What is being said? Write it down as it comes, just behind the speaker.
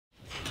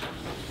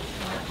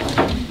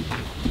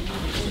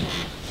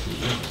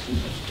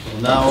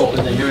We'll now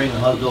open the hearing on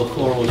House Bill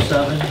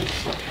 407.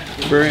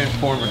 Very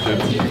informative.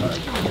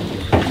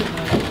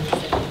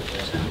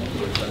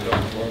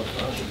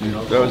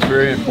 That was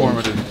very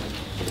informative.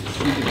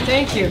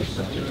 Thank you.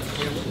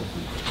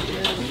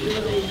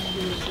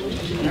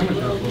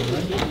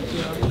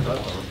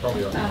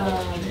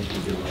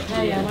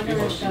 Hey, I wonder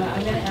if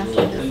I'm going to ask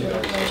you this real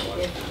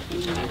quick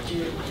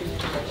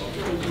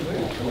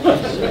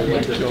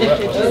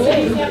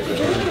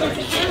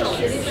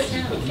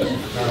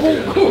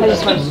I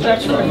just want to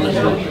stretch for a minute.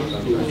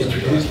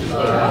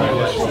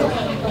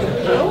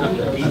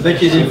 I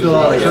bet you didn't fill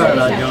out a card,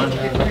 John.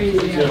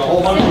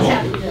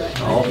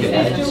 Oh, okay, I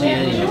didn't see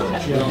any of them.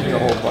 A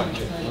whole bunch.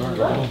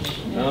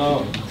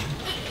 No.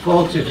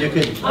 Folks, if you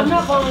could I'm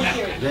not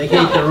volunteering.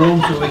 vacate the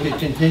room so we could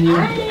continue.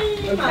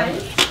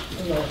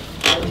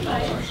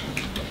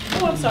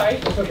 Oh, I'm sorry. I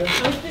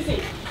was busy.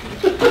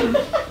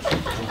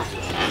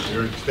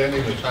 You're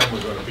extending the time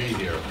we're going to be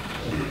here.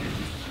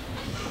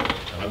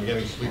 I'm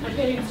getting sleepy. I'm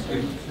getting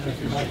sleepy.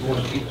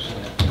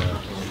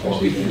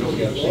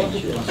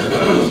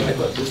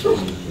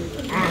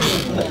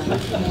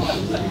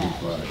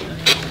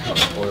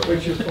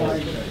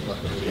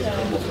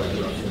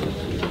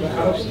 The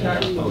house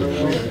tax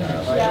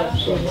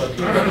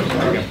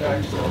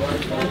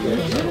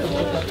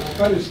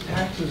cut his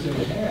taxes in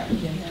half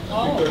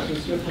because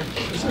it's different.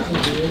 This isn't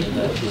the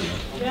income.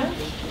 Yeah?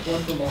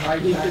 One from a high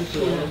tax to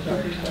a low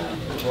tax.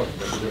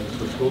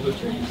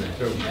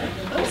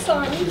 I'm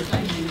sorry.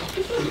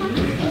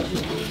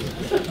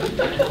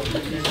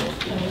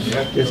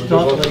 Just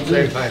talk like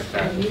Same time,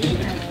 Pat.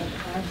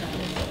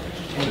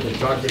 You're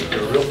talking to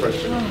a real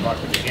person, you're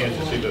talking to your hands,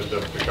 you see the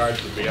cards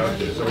would be out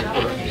there, somebody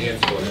put it in your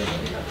hands for it.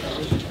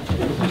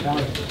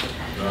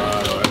 No,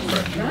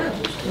 that's right.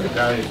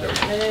 Italians do.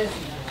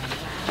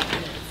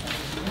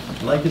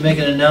 I'd like to make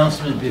an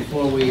announcement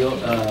before we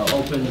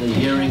open the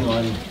hearing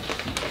on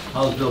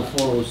House Bill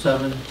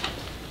 407.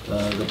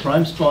 The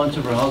prime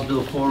sponsor for House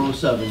Bill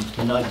 407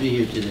 cannot be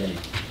here today.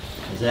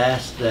 Has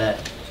asked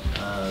that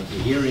the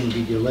hearing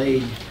be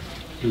delayed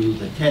to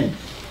the 10th.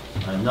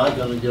 I'm not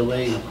going to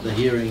delay the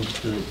hearing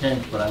to the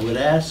 10th, but I would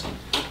ask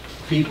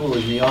people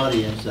in the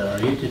audience that are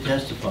here to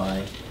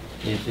testify,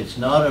 if it's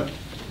not an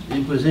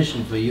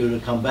imposition for you to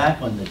come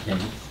back on the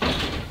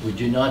 10th, would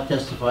you not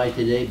testify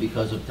today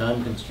because of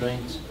time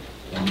constraints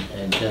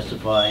and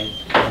testify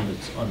on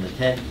the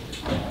 10th?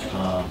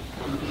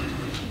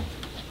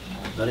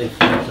 But if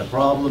it's a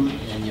problem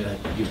and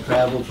you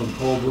traveled from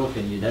Colebrook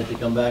and you'd have to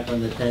come back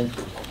on the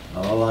 10th,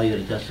 I'll allow you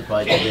to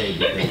testify today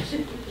because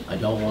I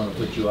don't want to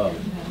put you out.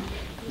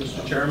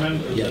 Mr.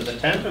 Chairman, is Yes. it the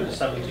 10th or the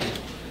 17th?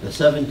 The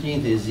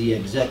 17th is the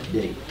exact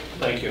date.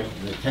 Thank you.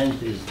 The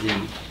 10th is the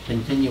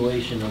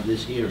continuation of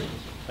this hearing.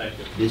 Thank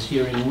you. This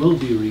hearing will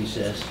be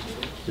recessed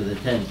to the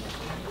 10th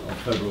of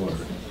February.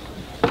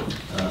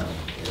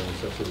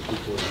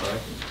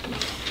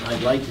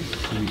 I'd like to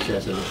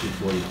recess it at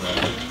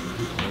 2:45.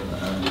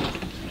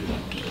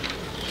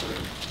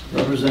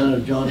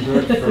 Representative John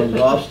Burke from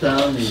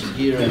Goffstown is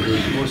here as a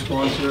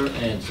co-sponsor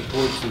and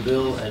supports the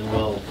bill and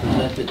will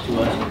present it to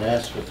us and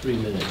ask for 3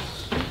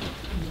 minutes.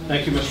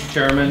 Thank you, Mr.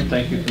 Chairman.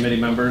 Thank you, committee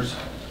members.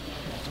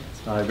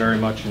 I very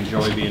much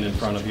enjoy being in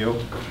front of you.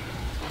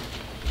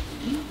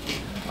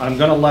 I'm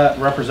going to let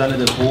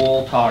Representative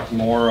Boole talk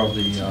more of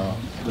the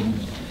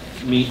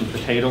meat and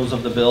potatoes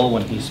of the bill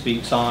when he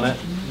speaks on it.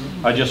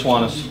 I just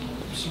want to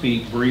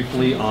speak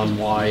briefly on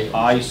why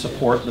I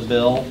support the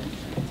bill.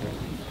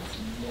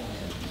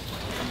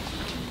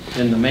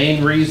 And the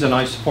main reason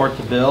I support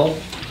the bill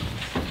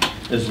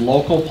is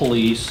local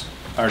police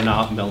are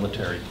not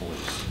military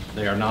police.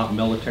 They are not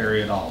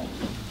military at all.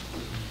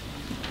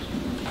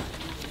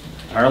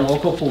 Our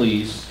local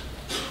police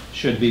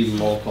should be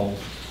local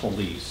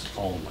police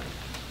only.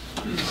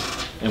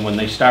 And when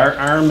they start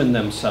arming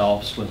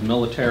themselves with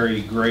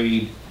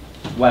military-grade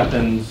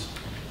weapons,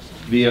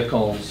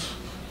 vehicles,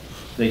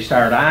 they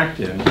start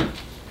acting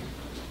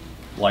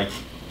like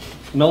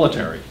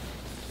military.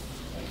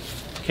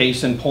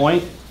 Case in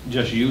point,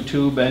 just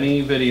YouTube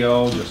any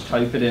video, just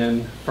type it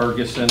in,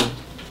 Ferguson,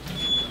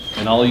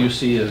 and all you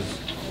see is,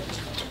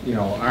 you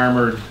know,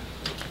 armored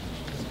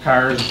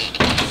cars,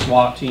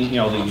 SWAT team, you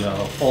know,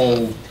 the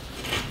full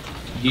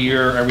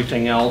gear,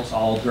 everything else,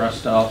 all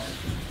dressed up,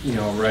 you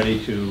know, ready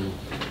to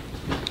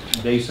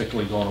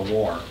basically go to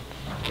war.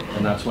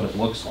 And that's what it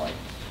looks like.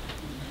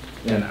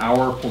 And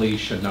our police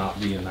should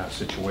not be in that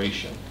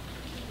situation.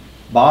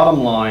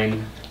 Bottom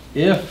line,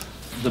 if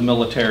the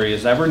military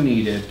is ever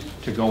needed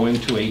to go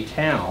into a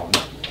town,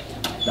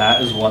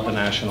 that is what the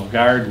National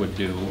Guard would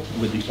do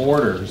with the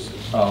orders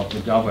of the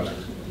governor.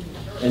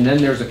 And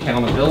then there's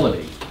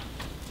accountability.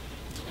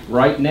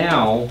 Right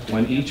now,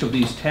 when each of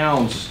these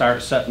towns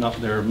start setting up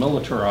their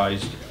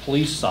militarized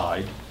police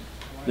side,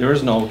 there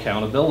is no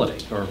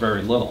accountability, or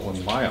very little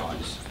in my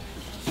eyes.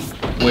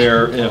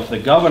 Where if the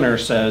governor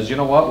says, you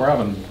know what, we're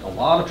having a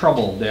lot of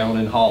trouble down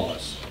in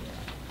Hollis,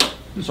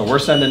 so we're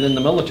sending in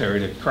the military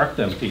to correct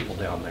them people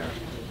down there.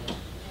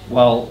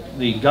 Well,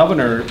 the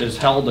governor is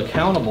held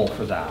accountable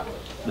for that.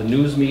 The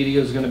news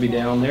media is gonna be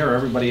down there,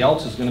 everybody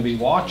else is gonna be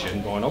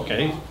watching, going,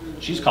 okay,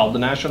 she's called the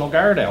National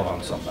Guard out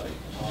on somebody.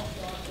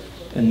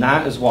 And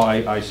that is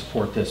why I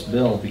support this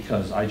bill,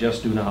 because I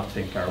just do not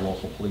think our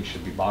local police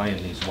should be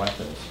buying these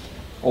weapons.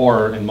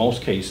 Or in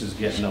most cases,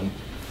 getting them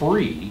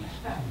free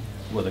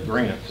with a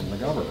grant from the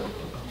government.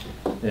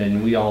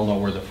 And we all know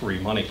where the free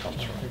money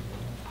comes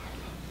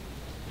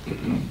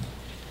from.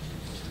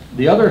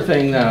 The other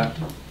thing that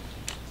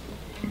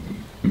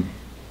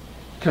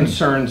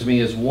concerns me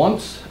is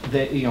once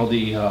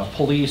the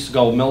police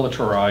go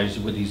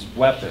militarized with these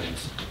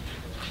weapons,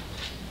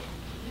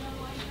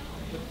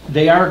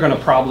 they are going to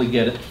probably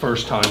get it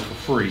first time for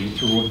free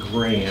through a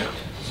grant.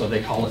 So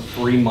they call it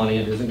free money.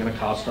 It isn't going to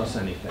cost us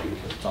anything.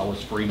 It's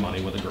always free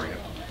money with a grant.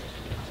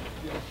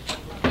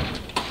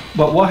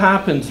 But what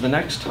happens the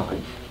next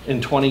time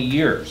in 20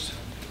 years?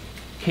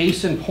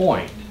 Case in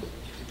point,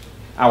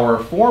 our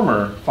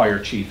former fire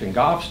chief in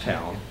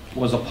Goffstown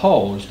was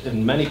opposed,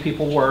 and many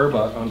people were,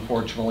 but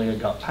unfortunately it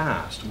got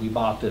passed. We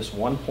bought this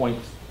 $1.2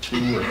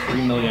 or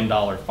 $3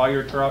 million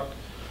fire truck.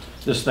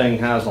 This thing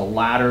has a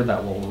ladder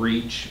that will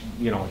reach,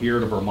 here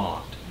to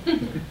Vermont.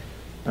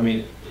 I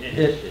mean,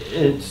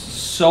 it's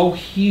so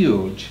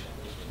huge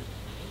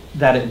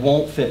that it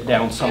won't fit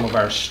down some of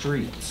our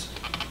streets.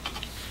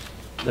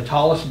 The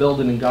tallest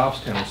building in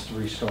Goffstown is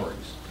 3 stories.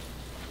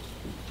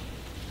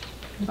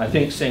 I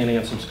think St.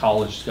 Anselm's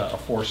College has got a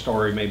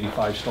 4-story, maybe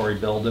 5-story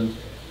building.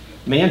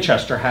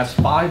 Manchester has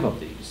 5 of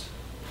these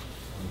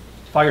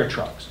fire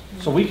trucks.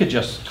 So we could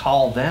just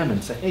call them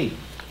and say, hey,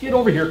 get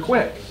over here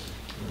quick.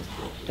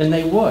 And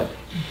they would.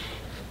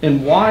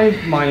 And why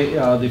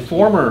the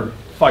former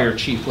fire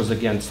chief was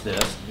against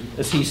this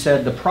is he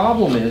said the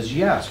problem is,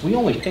 yes, we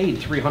only paid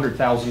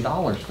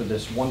 $300,000 for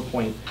this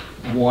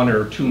 $1.1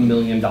 or $2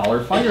 million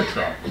fire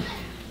truck.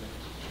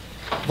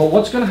 But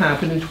what's going to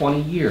happen in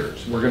 20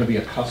 years? We're going to be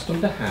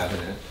accustomed to having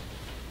it,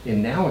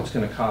 and now it's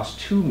going to cost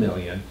 $2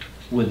 million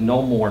with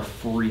no more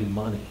free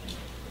money.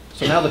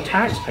 So now the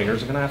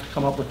taxpayers are going to have to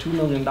come up with $2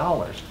 million.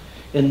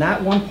 And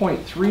that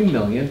 $1.3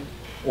 million,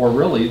 or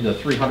really the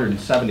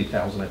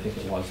 $370,000 I think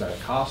it was that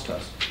it cost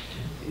us,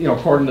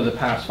 according to the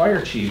past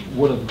fire chief,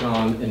 would have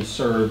gone and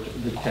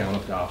served the town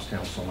of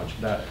Goffstown so much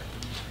better.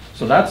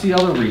 So that's the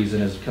other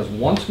reason, is because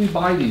once we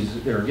buy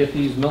these or get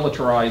these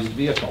militarized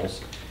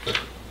vehicles,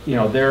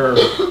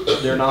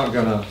 they're not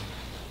gonna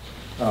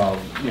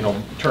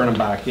turn them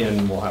back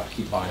in. We'll have to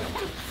keep buying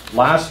them.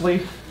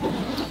 Lastly,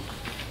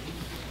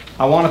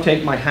 I want to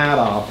take my hat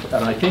off,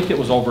 and I think it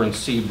was over in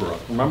Seabrook.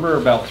 Remember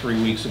about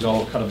 3 weeks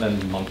ago, it could have been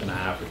a month and a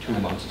half or 2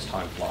 months as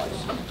time flies.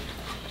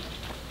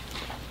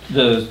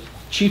 The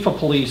chief of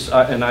police,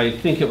 and I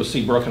think it was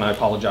Seabrook, and I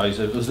apologize,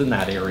 it was in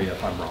that area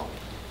if I'm wrong.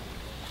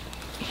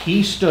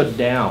 He stood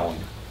down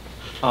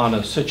on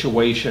a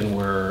situation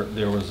where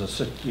there was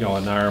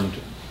an armed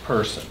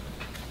person.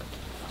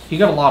 He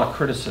got a lot of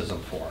criticism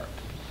for it.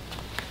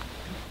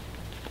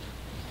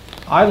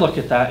 I look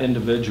at that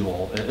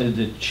individual,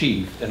 the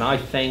chief, and I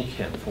thank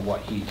him for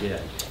what he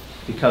did,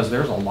 because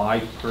there's a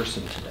live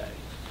person today.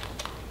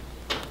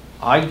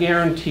 I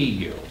guarantee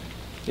you,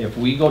 if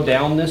we go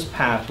down this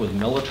path with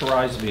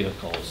militarized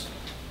vehicles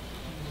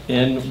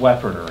in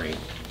weaponry,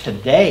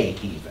 today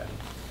even,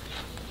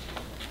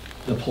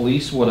 the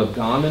police would have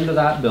gone into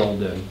that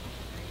building,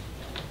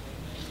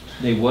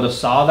 they would have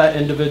saw that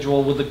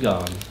individual with a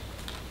gun,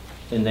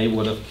 and they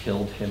would have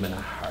killed him in a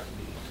heartbeat.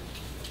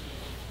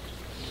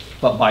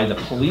 But by the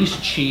police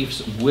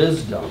chief's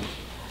wisdom,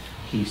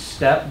 he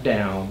stepped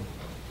down,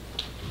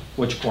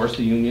 which of course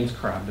the unions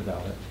crabbed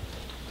about it.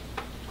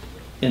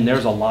 And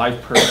there's a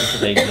live person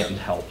today getting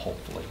help,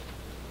 hopefully.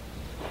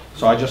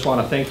 So I just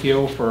want to thank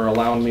you for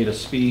allowing me to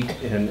speak,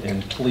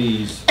 and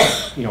please,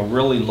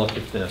 really look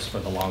at this for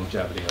the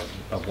longevity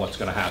of what's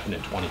going to happen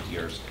in 20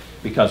 years.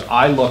 Because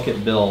I look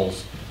at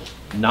bills,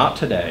 not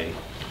today,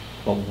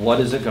 but what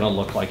is it going to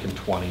look like in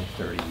 20,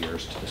 30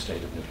 years to the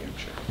state of New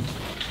Hampshire?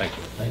 Thank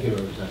you. Thank you,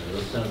 Representative.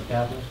 Representative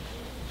Kaplan?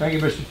 Thank you,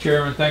 Mr.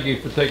 Chairman. Thank you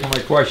for taking my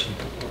question.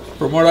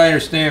 From what I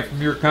understand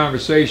from your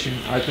conversation,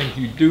 I think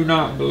you do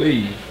not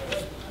believe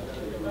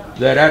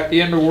that at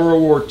the end of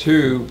World War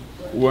II,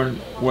 when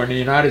the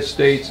United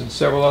States and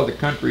several other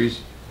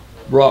countries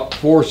brought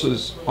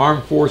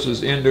armed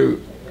forces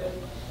into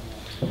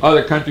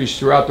other countries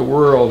throughout the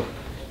world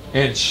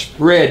and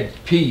spread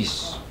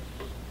peace,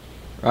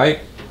 right?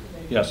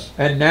 Yes.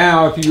 And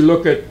now if you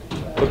look at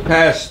the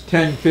past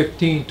 10,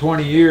 15,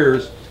 20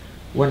 years,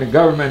 when the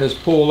government has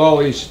pulled all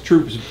these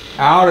troops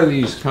out of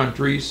these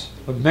countries,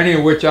 many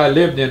of which I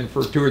lived in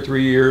for 2 or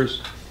 3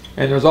 years,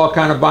 and there's all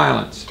kind of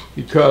violence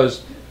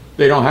because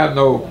they don't have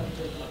no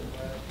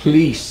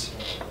police,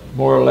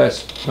 more or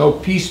less, no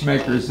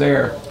peacemakers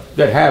there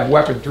that have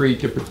weaponry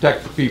to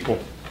protect the people.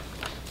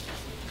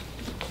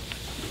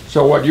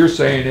 So what you're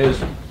saying is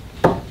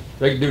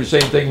they can do the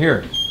same thing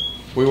here.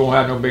 We won't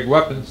have no big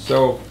weapons,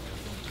 so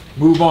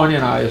move on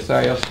in,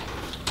 ISIS.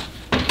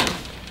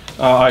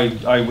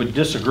 I would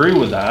disagree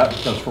with that,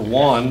 because for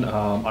one,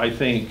 I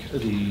think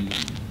the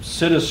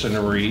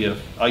citizenry,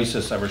 if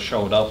ISIS ever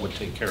showed up, would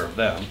take care of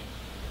them.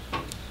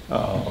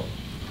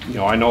 You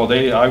know, I know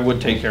I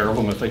would take care of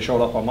them if they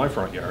showed up on my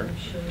front yard.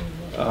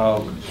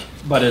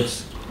 But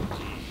it's,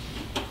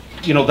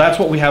 you know, that's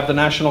what we have the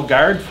National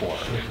Guard for.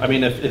 I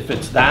mean, if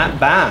it's that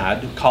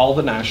bad, call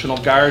the National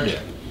Guard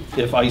in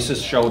if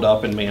ISIS showed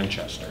up in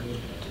Manchester.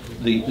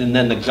 And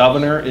then the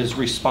governor is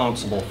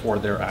responsible for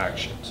their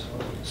actions.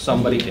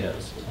 Somebody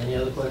is. Any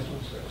other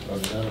questions?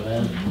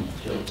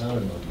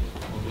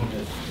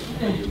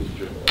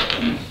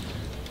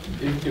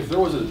 If there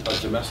was a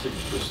domestic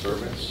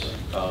disturbance,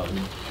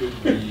 could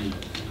the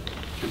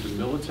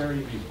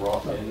military be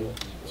brought in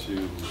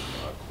to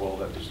quell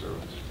that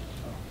disturbance?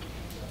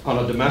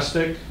 On a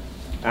domestic,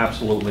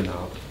 absolutely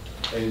not.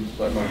 And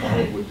my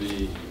follow-up would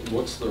be,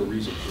 what's the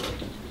reason for it?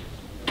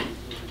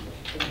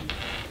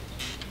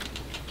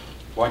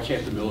 Why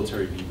can't the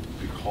military be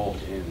called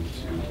in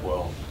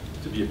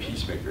to be a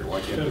peacemaker?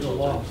 Why can't the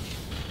military?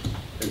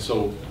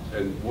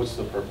 And what's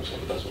the purpose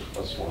of it? That's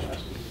what I'm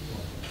asking.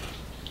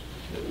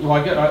 Well,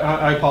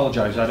 I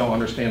apologize. I don't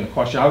understand the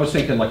question. I was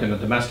thinking like in a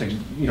domestic,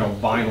 you know,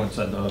 violence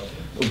that the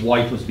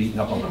wife was beating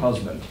up on the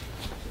husband.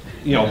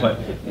 You know, but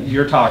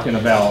you're talking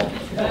about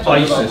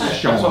ISIS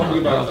showing up.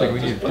 I don't think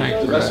we need to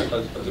tank for that.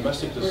 A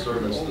domestic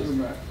disturbance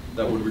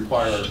that would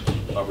require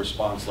a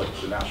response like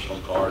the National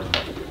Guard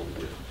might be able to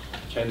give.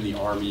 Can the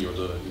Army or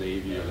the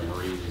Navy or the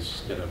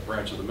Marines get a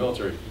branch of the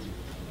military?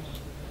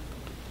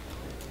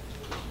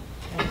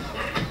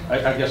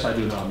 I guess I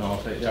do not know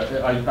if they,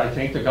 I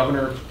think the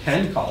governor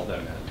can call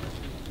them in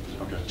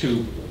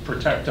to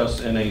protect us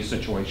in a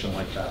situation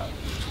like that.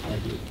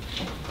 Thank you.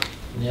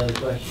 Any other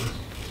questions?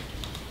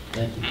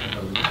 Thank you.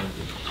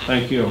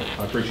 Thank you.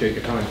 I appreciate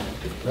your time.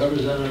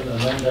 Representative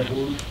Amanda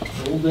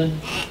Bolden.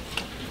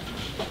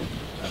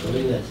 I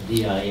believe that's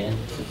D-I-N.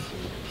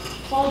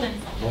 Bolden.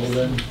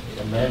 Bolden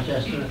from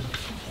Manchester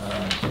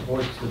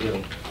supports the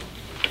bill.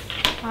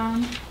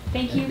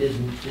 Thank And you.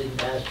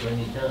 didn't ask for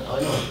any time. Oh,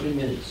 no, 3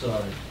 minutes,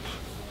 sorry.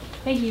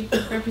 Thank you,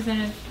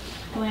 Representative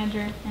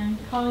Belanger and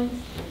colleagues.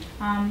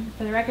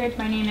 For the record,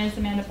 my name is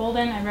Amanda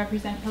Bolden. I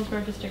represent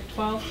Hillsborough District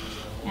 12,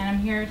 and I'm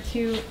here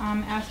to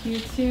ask you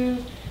to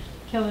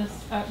kill this,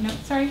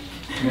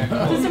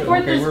 to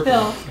support this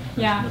bill.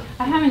 Yeah,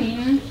 I haven't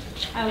eaten.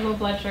 I have low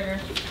blood sugar.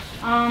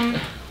 I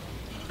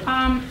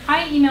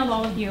emailed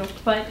all of you,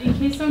 but in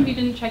case some of you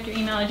didn't check your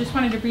email, I just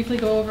wanted to briefly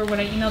go over what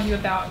I emailed you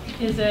about.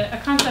 Is a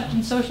concept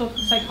in social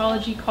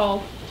psychology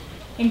called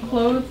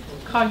enclothed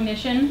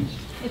cognition.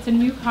 It's a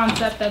new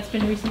concept that's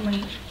been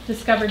recently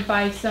discovered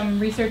by some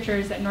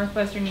researchers at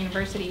Northwestern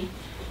University.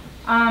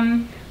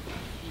 And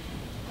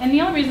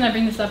the only reason I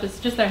bring this up is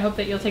just that I hope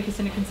that you'll take this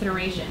into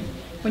consideration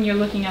when you're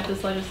looking at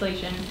this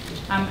legislation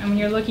and when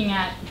you're looking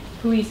at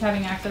police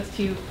having access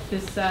to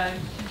this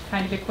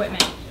kind of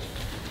equipment.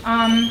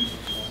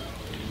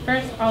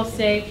 First, I'll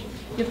say,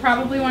 you're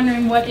probably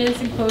wondering what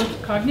is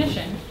enclosed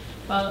cognition.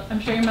 Well,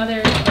 I'm sure your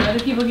mother or other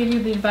people give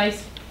you the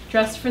advice,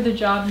 dress for the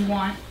job you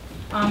want.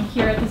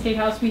 Here at the State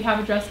House, we have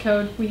a dress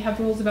code. We have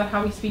rules about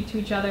how we speak to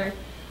each other.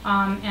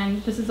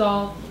 And this is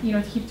all, you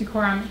know, to keep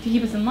decorum, to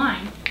keep us in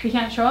line. We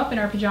can't show up in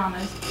our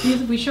pajamas.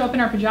 Because if we show up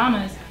in our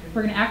pajamas,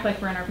 we're going to act like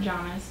we're in our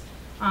pajamas.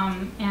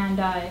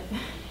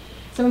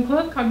 So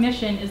enclosed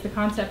cognition is the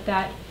concept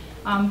that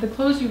the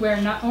clothes you wear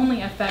not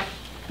only affect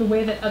the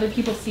way that other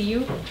people see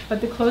you, but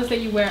the clothes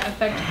that you wear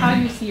affect how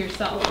you see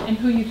yourself and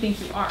who you think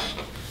you are.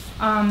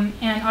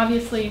 And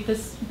obviously,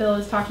 this bill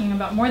is talking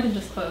about more than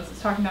just clothes.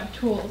 It's talking about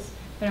tools.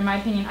 But in my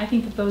opinion, I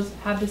think that those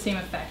have the same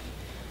effect.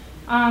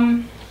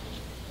 The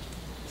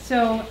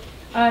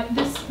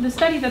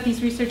study that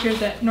these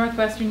researchers at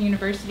Northwestern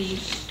University,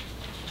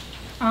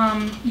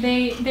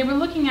 they were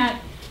looking at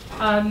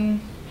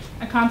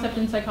a concept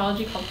in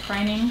psychology called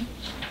priming.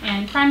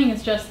 And priming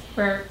is just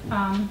where,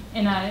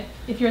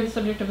 if you're the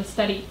subject of a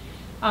study,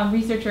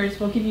 researchers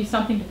will give you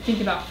something to think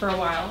about for a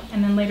while,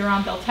 and then later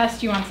on they'll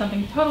test you on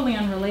something totally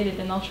unrelated,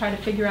 and they'll try to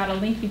figure out a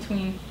link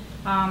between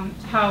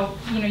how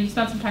you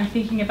spent some time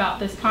thinking about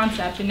this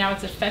concept, and now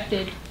it's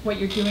affected what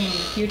you're doing in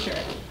the future.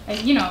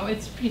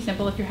 It's pretty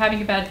simple. If you're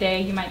having a bad day,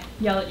 you might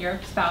yell at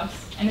your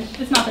spouse, and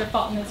it's not their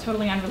fault, and it's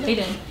totally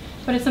unrelated,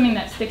 but it's something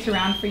that sticks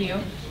around for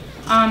you.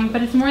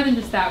 But it's more than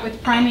just that.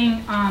 With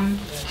priming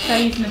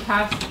studies in the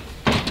past,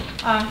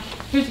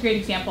 here's a great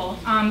example.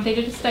 They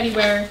did a study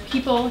where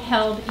people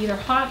held either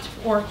hot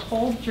or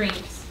cold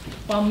drinks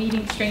while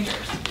meeting strangers.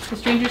 The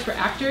strangers were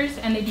actors,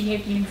 and they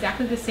behaved in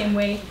exactly the same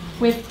way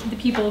with the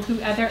people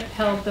who either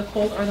held the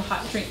cold or the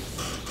hot drinks.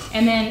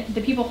 And then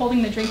the people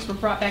holding the drinks were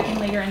brought back in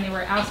later, and they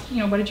were asked,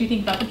 what did you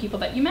think about the people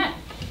that you met?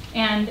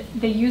 And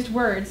they used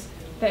words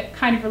that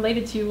kind of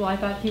related to, well, I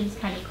thought he was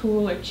kind of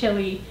cool or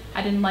chilly.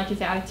 I didn't like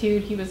his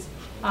attitude. He was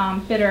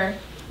bitter.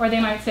 Or they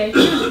might say, she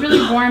was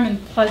really warm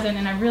and pleasant,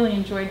 and I really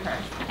enjoyed her.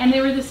 And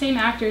they were the same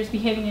actors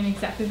behaving in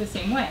exactly the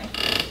same way.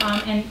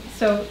 And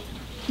so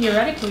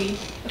theoretically,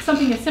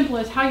 something as simple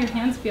as how your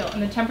hands feel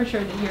and the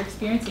temperature that you're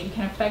experiencing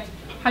can affect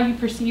how you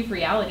perceive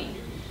reality.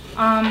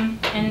 And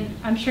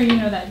I'm sure you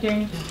know that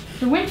during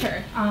the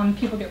winter,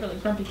 people get really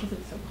grumpy because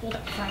it's so cold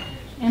outside.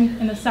 And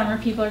in the summer,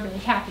 people are really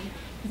happy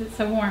because it's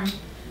so warm.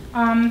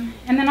 And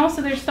then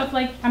also there's stuff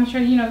like, I'm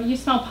sure you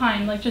smell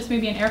pine, like just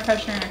maybe an air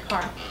freshener in a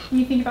car, and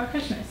you think about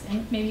Christmas,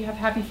 and maybe you have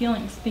happy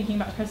feelings thinking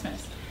about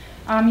Christmas.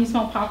 You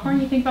smell popcorn,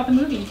 you think about the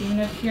movies, even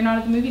if you're not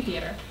at the movie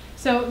theater.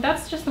 So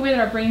that's just the way that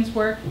our brains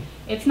work.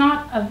 It's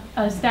not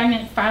a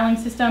stagnant filing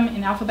system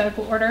in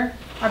alphabetical order.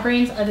 Our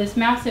brains are this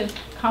massive,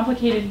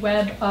 complicated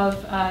web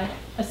of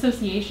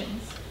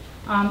associations.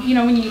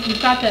 When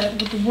you've got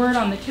the word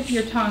on the tip of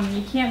your tongue and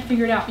you can't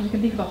figure it out, but you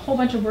can think of a whole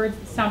bunch of words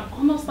that sound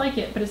almost like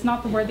it, but it's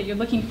not the word that you're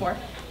looking for.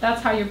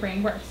 That's how your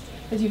brain works,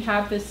 because you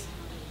have this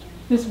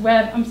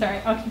web. I'm sorry,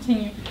 I'll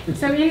continue.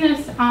 So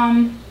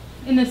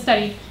in this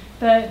study,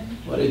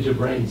 what did your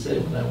brain say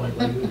when I went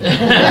like this?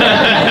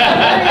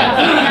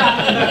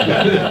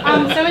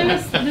 So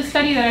in this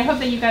study that I hope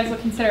that you guys will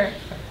consider,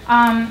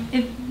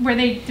 where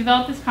they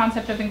developed this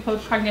concept of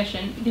enclosed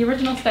cognition. The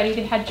original study,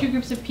 they had two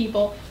groups of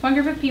people. One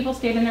group of people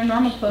stayed in their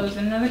normal clothes,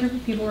 and another group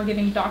of people were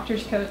given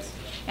doctor's coats.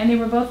 And they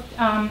were both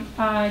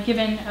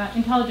given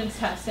intelligence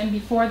tests. And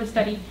before the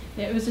study,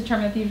 it was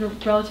determined that these were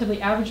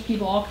relatively average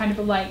people, all kind of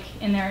alike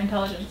in their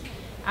intelligence.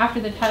 After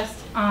the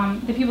test,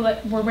 the people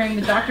that were wearing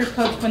the doctor's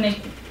coats when they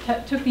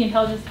took the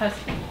intelligence test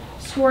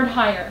scored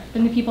higher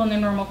than the people in their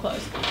normal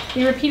clothes.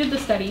 They repeated the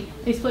study.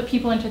 They split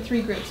people into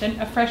three groups, and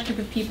a fresh group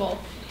of people.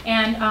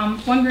 And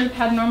one group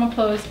had normal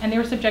clothes, and they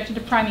were subjected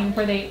to priming,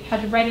 where they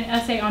had to write an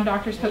essay on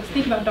doctor's coats,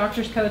 think about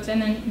doctor's coats,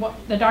 and then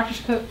the doctor's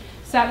coat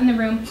sat in the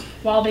room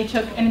while they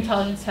took an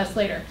intelligence test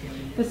later.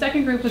 The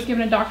second group was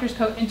given a doctor's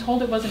coat and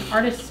told it was an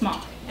artist's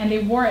smock, and they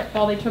wore it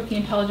while they took the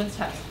intelligence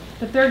test.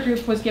 The third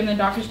group was given a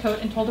doctor's coat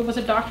and told it was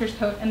a doctor's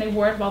coat, and they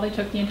wore it while they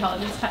took the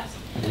intelligence test.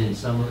 And in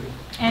summary?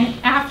 And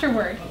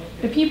afterward,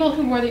 the people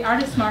who wore the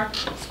artist's mark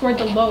scored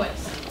the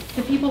lowest.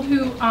 The people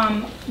who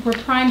were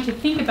primed to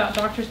think about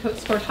doctor's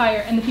coats scored higher,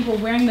 and the people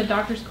wearing the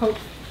doctor's coat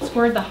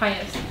scored the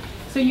highest.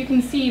 So you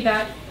can see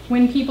that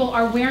when people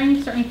are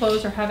wearing certain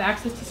clothes or have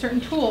access to certain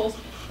tools,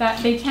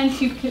 that they tend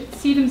to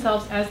see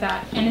themselves as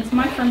that. And it's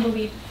my firm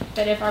belief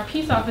that if our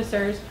peace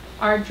officers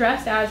are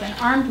dressed as and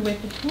armed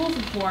with the tools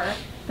of war,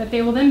 that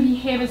they will then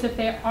behave as if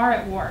they are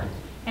at war.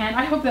 And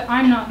I hope that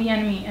I'm not the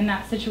enemy in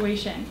that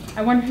situation.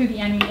 I wonder who the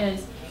enemy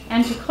is.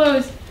 And to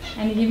close,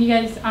 and to give you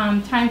guys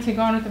time to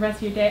go on with the rest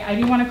of your day, I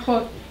do want to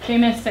quote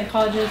famous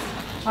psychologist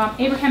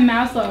Abraham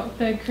Maslow,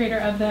 the creator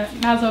of the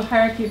Maslow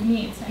hierarchy of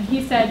needs. And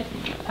he said,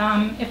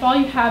 if all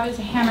you have is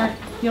a hammer,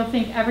 you'll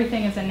think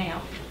everything is a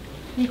nail.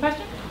 Any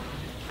questions?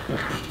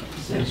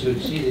 Since you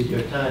exceeded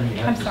your time, you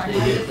have I'm to sorry.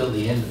 stay here till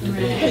the end of the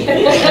day.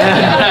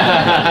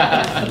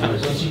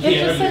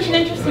 It's just such an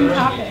interesting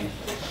topic.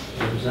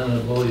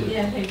 Representative Boyd.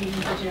 Yeah, thank you,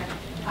 Mr. Chair.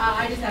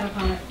 I just have a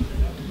comment.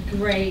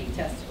 Great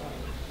testimony.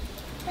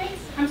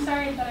 Thanks. I'm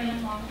sorry that I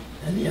went long.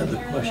 Any other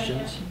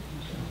questions?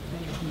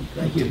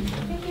 Thank you.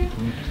 Thank you.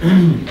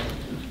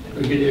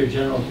 Brigadier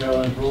General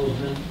Caroline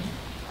Prolsman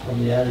from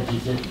the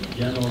Adjutant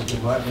General's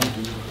Department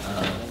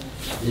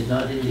did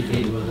not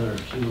indicate whether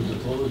she was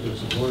opposed or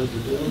supported the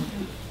bill,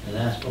 and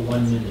asked for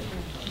 1 minute.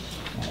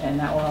 And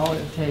that will all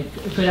take.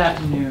 Good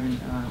afternoon,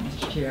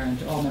 Mr. Chair, and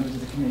to all members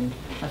of the committee.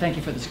 I thank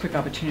you for this quick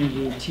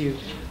opportunity to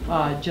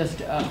just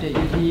update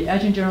you. The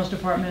Adjutant General's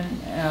Department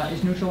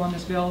is neutral on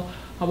this bill.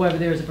 However,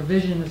 there is a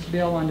provision in this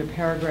bill under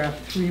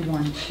paragraph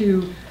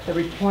 312 that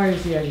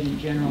requires the Adjutant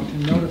General to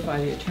notify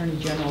the Attorney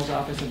General's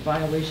office of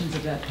violations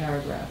of that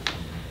paragraph.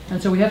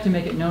 And so we have to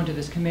make it known to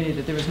this committee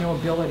that there is no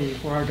ability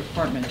for our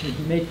department to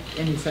make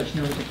any such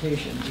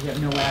notification. We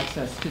have no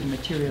access to the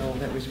material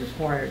that was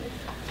required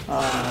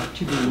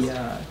to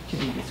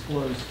be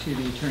disclosed to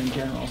the Attorney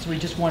General. So we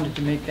just wanted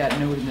to make that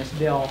note in this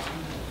bill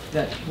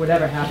that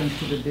whatever happens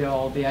to the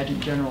bill, the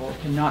Adjutant General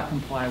cannot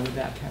comply with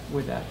that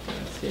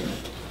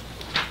statement.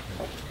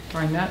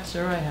 Barring that,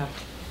 sir, I have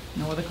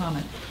no other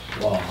comment.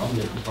 Well, I'm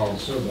getting called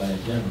sir by a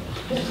general.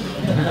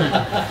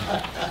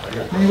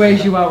 Many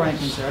ways you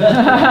outrank me, sir.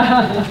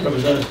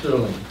 Representative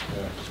Sterling.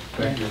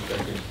 Thank you,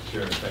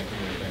 Chair, thank you,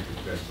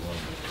 testimony.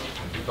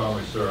 If you call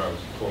me sir, I was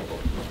corporal.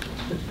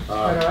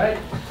 All right.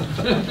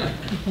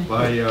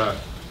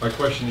 My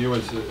question to you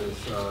is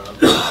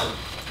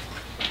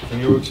can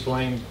you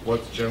explain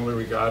what's generally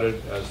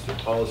regarded as the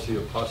policy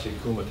of posse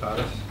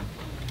comitatus?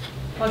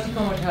 Posse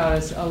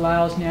comitatus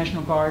allows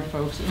National Guard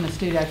folks in a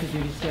state active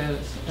duty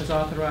status, as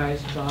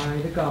authorized by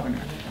the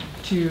governor,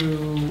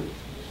 to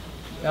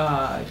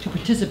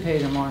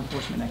participate in law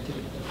enforcement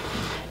activities.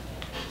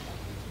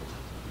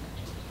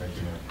 Thank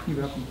you, ma'am. You're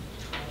welcome.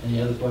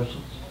 Any other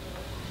questions?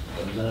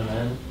 Representative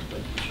Mann?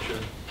 Thank you, Mr.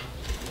 Chair.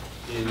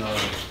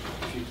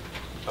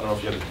 I don't know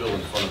if you have the bill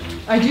in front of you.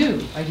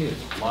 I do.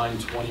 Line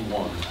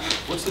 21.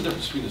 What's the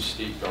difference between the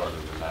State Guard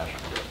and the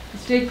National Guard? The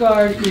State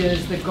Guard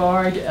is the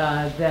guard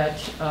that,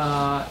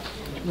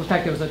 in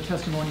fact, there was a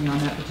testimony on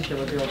that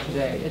particular bill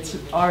today. It's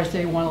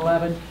RSA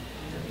 111,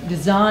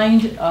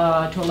 designed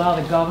to allow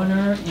the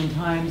governor in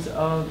times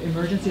of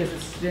emergency, as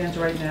it stands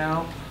right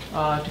now,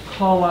 to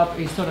call up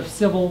a sort of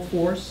civil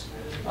force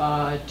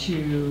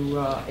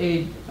to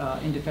aid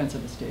in defense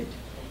of the state,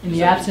 in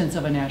the absence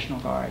of a National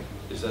Guard.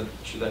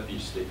 Should that be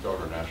State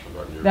Guard or National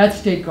Guard? That's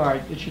State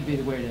Guard. It should be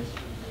the way it is.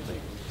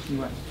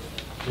 You are.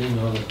 Seeing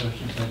no other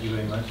questions, thank you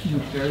very much. You're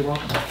very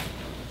welcome.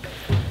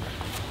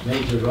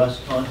 Major Russ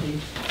Conti,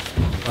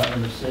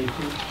 Department of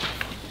Safety,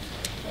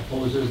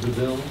 opposes the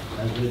bill,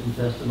 has written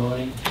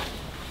testimony,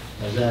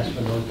 has asked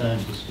for no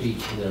time to speak,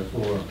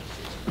 therefore.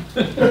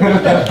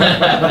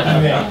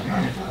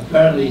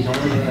 Apparently, he's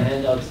only going to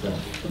hand out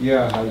stuff.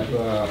 Yeah, I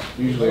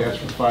usually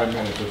ask for 5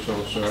 minutes or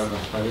so, sir.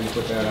 If I didn't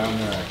put that on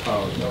there, I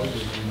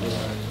apologize.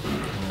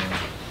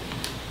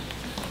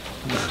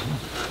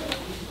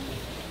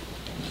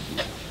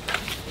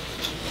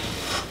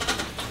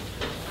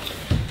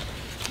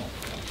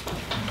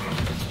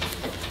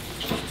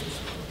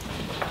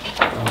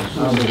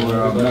 I'm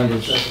assuming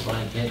members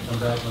testifying can't come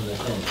back on the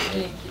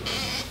 10th.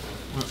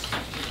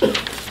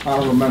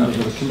 Honorable members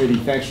of the committee,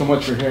 thanks so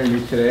much for hearing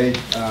me today.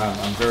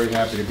 I'm very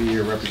happy to be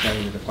here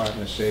representing the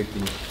Department of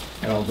Safety.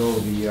 And although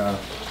the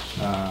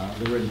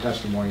written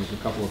testimony is a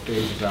couple of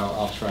pages,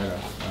 I'll try to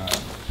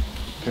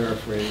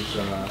paraphrase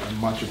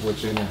much of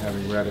what's in there,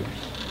 having read it.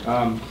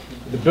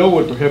 The bill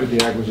would prohibit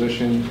the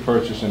acquisition,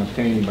 purchase, and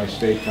obtaining by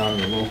state,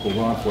 county, or local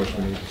law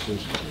enforcement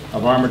agencies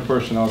of armored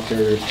personnel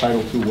carriers,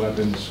 Title II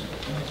weapons,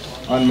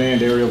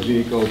 unmanned aerial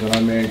vehicles, and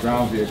unmanned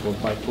ground vehicles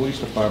by police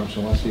departments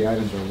unless the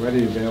items are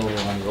already available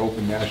on the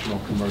open national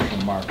commercial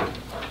market.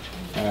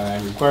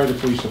 And require the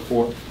police to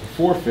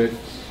forfeit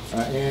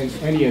and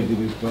any of the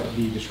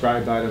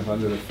described items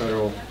under the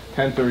federal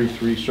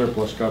 1033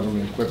 surplus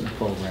government equipment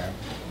program.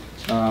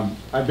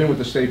 I've been with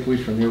the state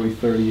police for nearly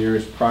 30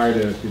 years. Prior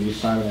to the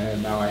assignment I had,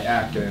 now I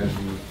act as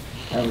the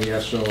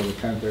LESO, the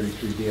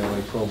 1033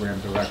 DLA program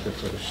director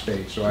for the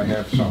state. So I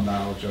have some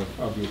knowledge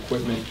of the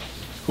equipment,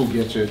 who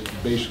gets it,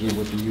 basically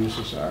what the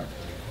uses are.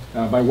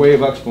 By way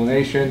of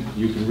explanation,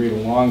 you can read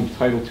along.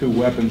 Title II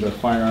weapons are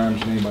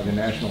firearms named by the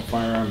National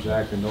Firearms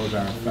Act, and those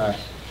are in fact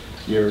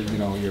your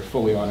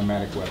fully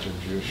automatic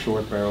weapons, your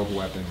short barreled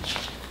weapons,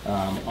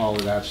 all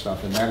of that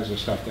stuff. And that is the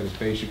stuff that is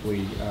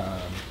basically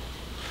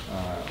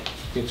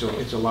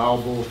it's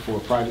allowable for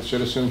private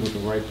citizens with the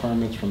right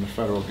permits from the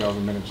federal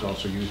government. It's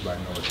also used by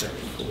military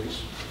and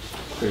police.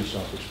 Pretty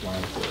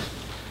self-explanatory.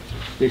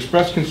 The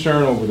expressed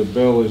concern over the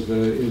bill is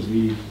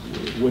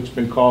what's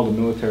been called the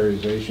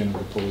militarization of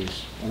the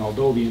police. And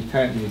although the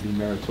intent may be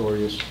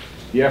meritorious,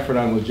 the effort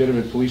on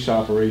legitimate police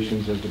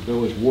operations as the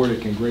bill is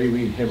worded can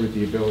greatly inhibit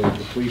the ability of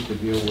the police to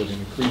deal with an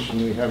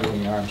increasingly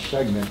heavily armed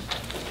segment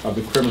of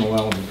the criminal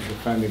element to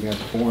defend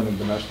against foreign and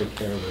domestic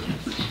terrorism.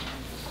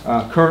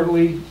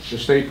 Currently, the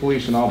state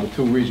police and all but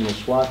 2 regional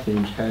SWAT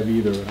teams have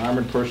either an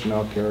armored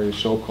personnel carrier,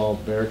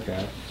 so-called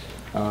Bearcat.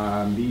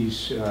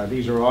 These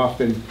are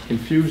often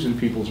confused in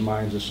people's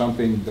minds as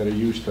something that are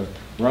used to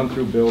run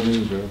through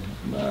buildings or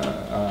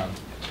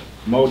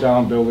mow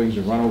down buildings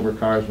or run over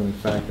cars, when in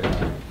fact they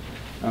aren't.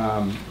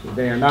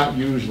 They are not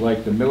used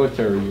like the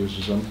military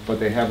uses them, but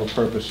they have a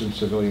purpose in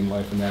civilian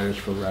life, and that is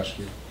for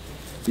rescue.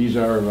 These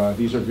are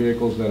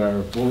vehicles that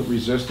are bullet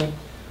resistant.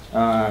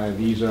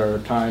 These are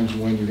times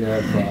when you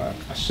have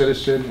a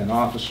citizen, an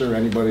officer,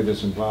 anybody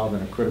that's involved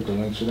in a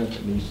critical incident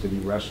that needs to be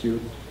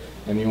rescued.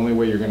 And the only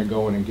way you're going to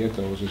go in and get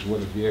those is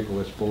with a vehicle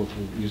that's bullet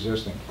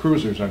resistant.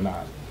 Cruisers are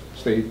not.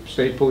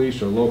 State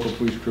police or local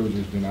police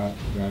cruisers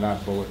they're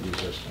not bullet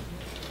resistant.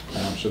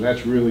 So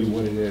that's really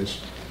what it is.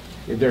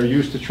 They're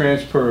used to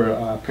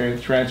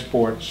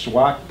transport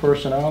SWAT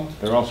personnel.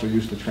 They're also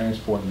used to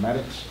transport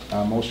medics.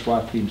 Most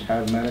SWAT teams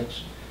have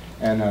medics.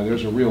 And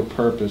there's a real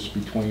purpose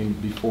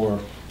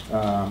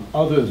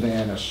other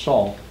than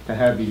assault, to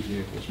have these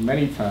vehicles.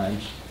 Many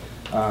times,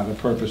 the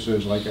purpose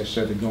is, like I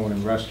said, to go in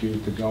and rescue,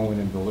 to go in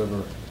and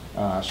deliver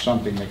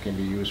something that can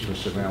be used for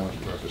surveillance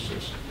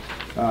purposes.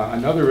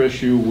 Another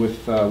issue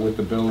with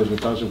the bill is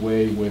it does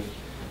away with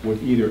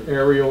either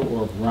aerial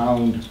or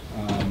ground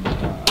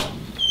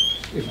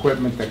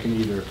equipment that can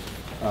either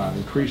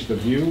increase the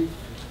view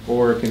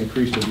or it can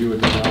increase the view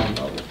at the ground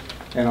level.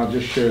 And I'll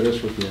just share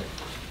this with you.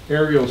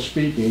 Aerial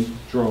speaking,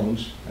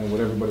 drones, and what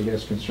everybody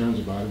has concerns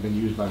about, have been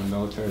used by the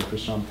military for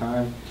some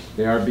time.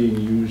 They are being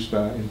used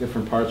in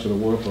different parts of the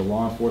world for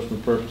law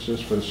enforcement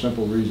purposes for the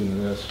simple reason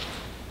of this.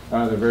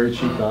 They're very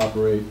cheap to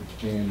operate,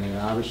 and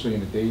obviously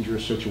in a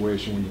dangerous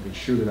situation when you can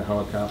shoot at a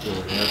helicopter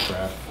or an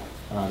aircraft,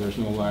 there's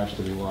no lives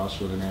to be lost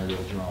with an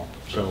aerial drone.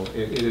 So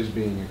it is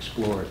being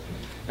explored.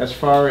 As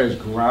far as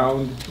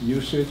ground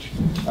usage,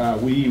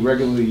 we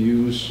regularly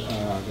use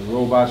the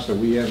robots that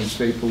we have in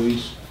state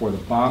police for the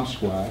bomb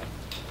squad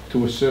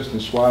to assist in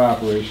SWAT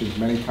operations.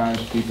 Many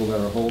times people that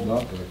are holed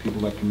up or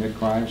people that commit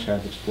crimes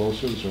have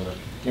explosives or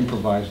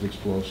improvised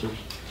explosives.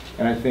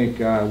 And I think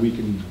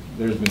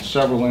there's been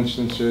several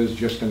instances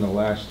just in the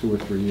last 2 or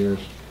 3 years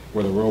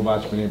where the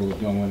robot's been able to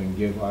go in and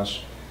give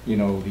us,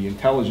 the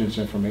intelligence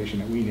information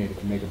that we needed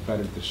to make a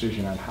better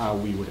decision on how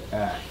we would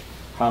act,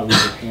 how we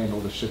would handle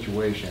the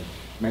situation.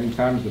 Many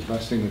times the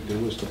best thing to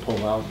do is to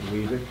pull out and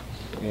leave it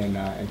and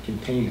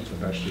contain it the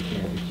best you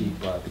can to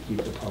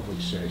keep the public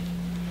safe.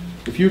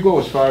 If you go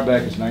as far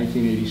back as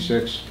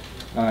 1986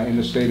 in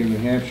the state of New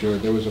Hampshire,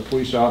 there was a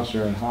police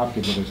officer in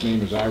Hopkins, and his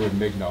name is Ira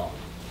Mignall.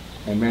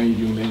 And many of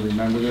you may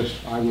remember this.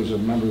 I was a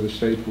member of the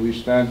state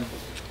police then.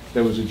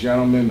 There was a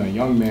gentleman, a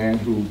young man,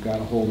 who got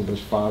a hold of his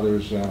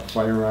father's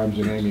firearms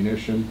and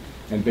ammunition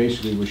and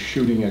basically was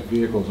shooting at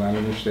vehicles on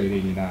Interstate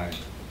 89.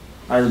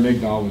 Ira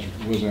Mignall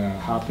was a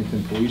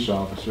Hopkinton police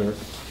officer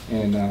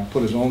and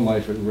put his own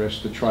life at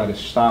risk to try to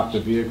stop the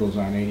vehicles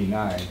on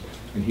 89,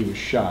 and he was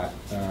shot,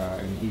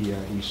 and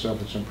he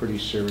suffered some pretty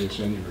serious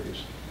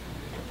injuries.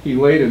 He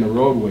laid in the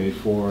roadway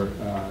for,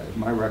 if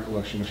my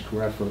recollection is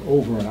correct, for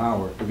over an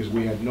hour because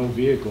we had no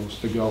vehicles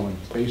to go and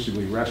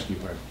basically rescue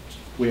him.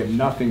 We had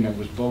nothing that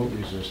was boat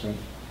resistant,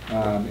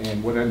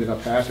 and what ended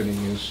up happening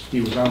is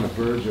he was on the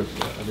verge of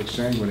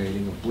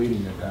exsanguinating, of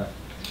bleeding to death,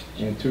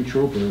 and two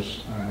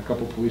troopers, a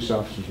couple police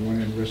officers went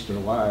in and risked their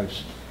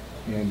lives,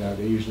 and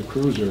they used a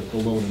cruiser to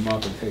load him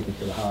up and take him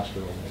to the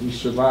hospital. He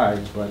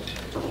survived, but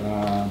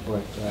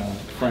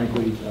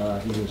frankly,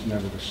 he was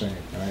never the same.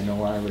 And I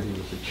know Ira, he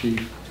was the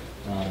chief,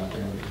 and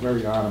a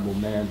very honorable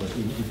man, but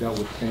he dealt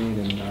with pain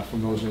and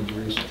from those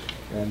injuries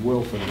and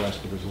will for the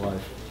rest of his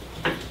life.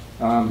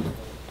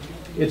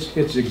 It's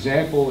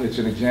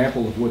an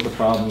example of what the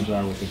problems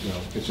are with the bill.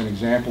 It's an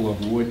example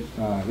of what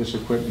this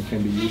equipment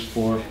can be used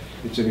for.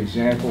 It's an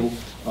example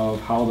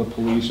of how the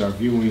police are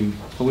viewing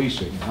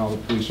policing, and how the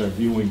police are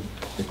viewing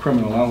the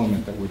criminal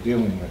element that we're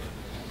dealing with.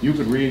 You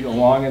could read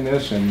along in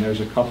this, and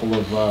there's a couple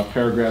of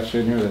paragraphs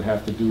in here that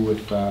have to do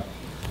with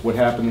what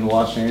happened in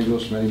Los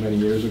Angeles many, many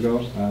years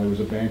ago. There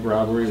was a bank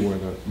robbery where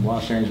the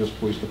Los Angeles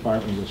Police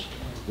Department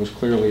was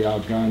clearly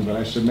outgunned, but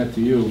I submit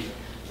to you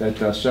that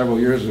several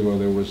years ago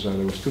there was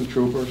two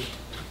troopers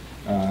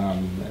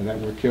that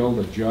were killed,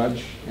 a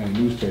judge and a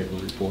newspaper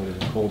reporter in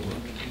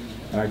Colebrook.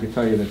 And I can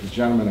tell you that the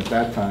gentleman at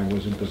that time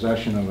was in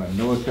possession of a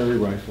military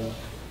rifle,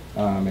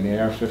 an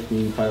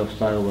AR-15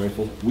 style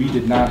rifle. We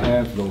did not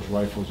have those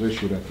rifles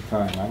issued at the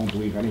time. I don't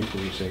believe any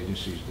police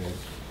agencies did.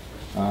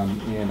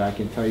 And I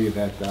can tell you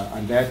that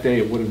on that day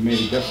it would have made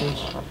a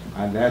difference.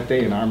 On that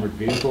day an armored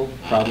vehicle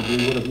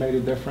probably would have made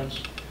a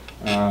difference.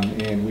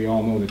 And we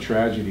all know the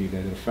tragedy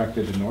that it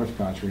affected the North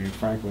Country, and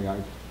frankly,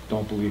 I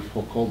don't believe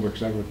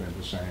Colebrook's ever been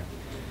the same.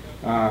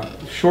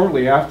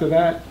 Shortly after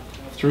that,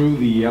 through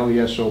the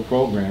LESO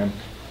program,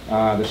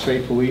 the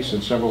state police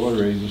and several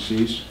other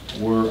agencies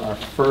were our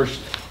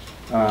first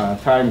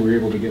time we were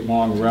able to get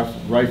long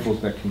rifles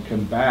that can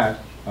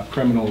combat a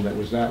criminal that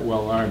was that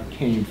well armed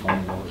came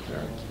from the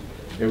military.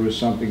 It was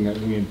something that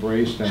we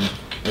embraced, and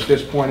at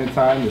this point in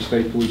time, the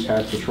state police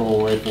have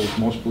patrol rifles.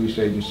 Most police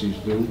agencies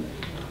do.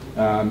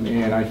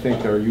 And I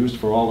think they're used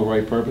for all the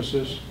right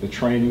purposes. The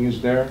training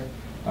is there.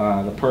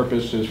 The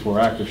purpose is for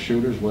active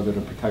shooters, whether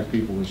to protect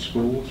people in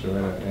schools or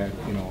at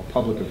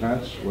public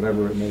events,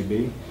 whatever it may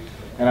be.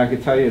 And I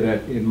can tell you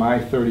that in my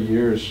 30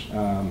 years,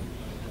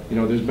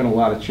 there's been a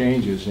lot of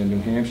changes in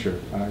New Hampshire.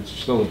 It's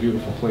still a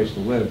beautiful place to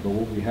live, but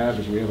what we have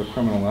is we have a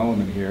criminal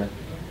element here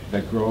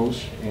that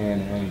grows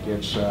and it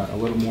gets a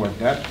little more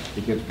depth.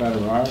 It gets better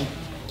armed,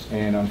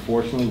 and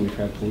unfortunately, we've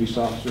had police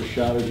officers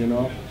shot, as you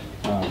know.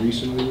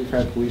 Recently, we've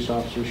had police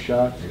officers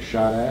shot or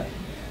shot at,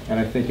 and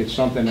I think it's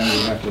something that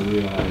we have to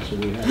realize. So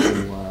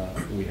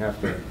we have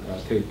to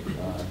take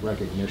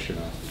recognition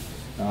of.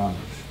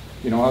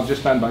 I'll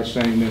just end by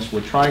saying this: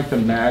 we're trying to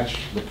match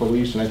the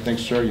police, and I think,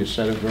 sir, you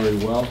said it very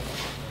well.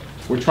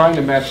 We're trying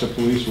to match the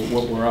police with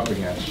what we're up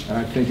against, and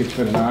I think it's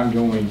been an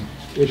ongoing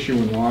issue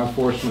in law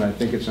enforcement. I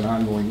think it's an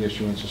ongoing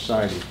issue in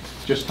society.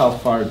 Just how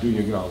far do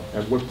you go?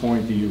 At what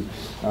point do you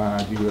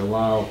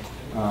allow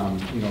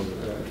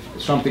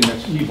something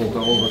that's evil to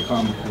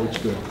overcome what's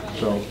good?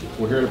 So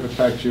we're here to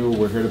protect you.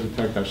 We're here to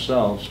protect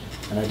ourselves.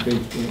 And I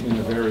think in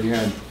the very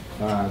end,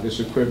 this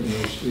equipment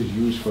is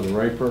used for the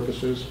right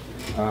purposes.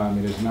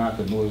 It is not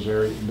the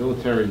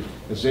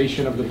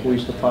militarization of the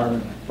police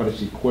department, but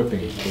it's equipping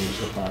police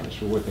departments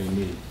for what they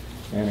need.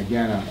 And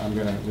again, I'm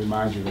going to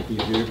remind you that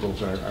these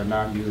vehicles are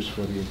not used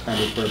for the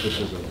intended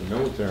purposes of the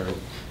military,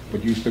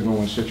 but used to go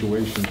in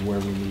situations where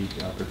we need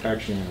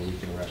protection and we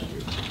can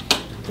rescue.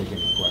 Take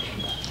any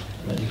questions.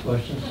 Any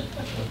questions?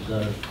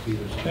 Thank you,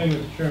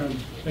 Mr. Chairman.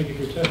 Thank you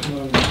for your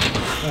testimony.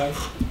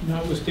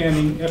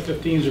 Notwithstanding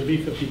F-15s or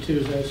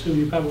B-52s, I assume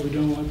you probably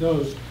don't want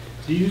those.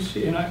 Do you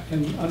see, and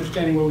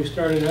understanding where we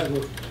started at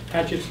with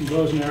hatchets and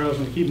bows and arrows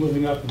and keep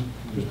moving up and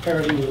just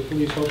parroting with the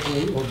police,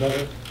 hopefully, or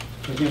better,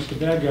 against the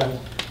bad guys,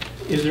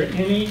 is there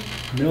any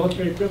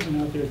military equipment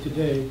out there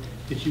today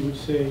that you would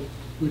say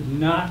would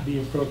not be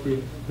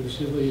appropriate for the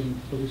civilian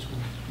police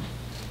force?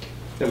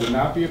 That would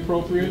not be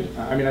appropriate?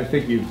 I mean, I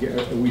think we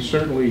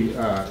certainly,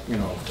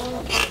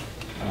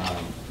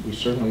 we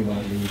certainly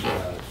don't need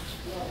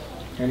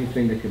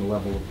anything that can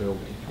level a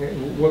building.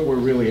 What we're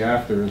really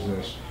after is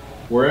this.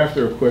 We're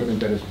after equipment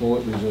that is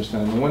bullet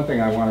resistant. And the one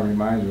thing I want to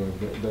remind you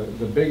of,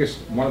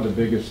 one of the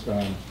biggest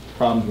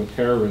problems with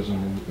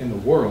terrorism in the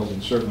world,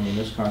 and certainly in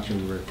this country,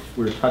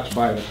 we were touched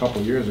by it a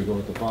couple years ago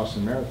at the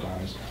Boston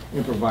Marathon, is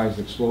improvised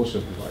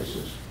explosive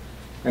devices.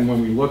 And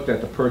when we looked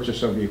at the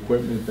purchase of the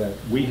equipment that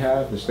we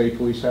have, the state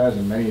police has,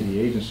 and many of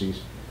the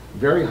agencies,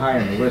 very high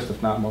on the list,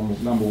 if not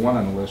number one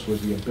on the list,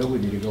 was the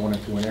ability to go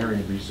into an area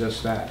and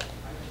resist that.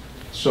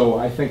 So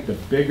I think the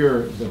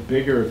bigger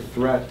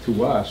threat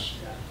to us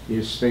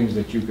is things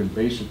that you can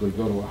basically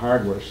go to a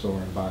hardware store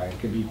and buy. It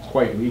can be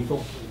quite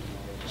lethal.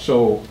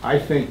 So I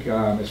think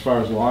as far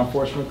as law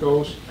enforcement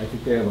goes, I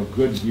think they have a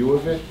good view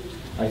of it.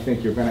 I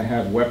think you're going to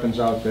have weapons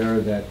out there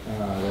that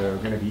are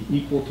going to be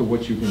equal to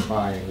what you can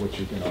buy and what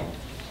you can own.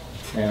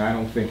 And I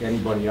don't think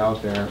anybody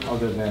out there,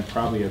 other than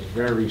probably a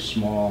very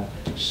small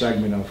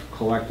segment of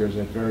collectors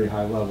at very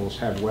high levels,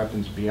 have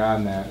weapons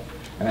beyond that.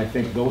 And I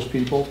think those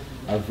people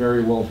are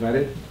very well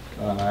vetted.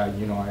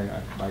 You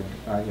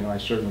know, I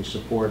certainly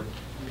support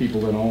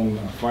people that own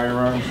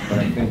firearms, but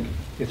I think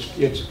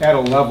it's at a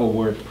level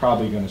where it's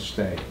probably going to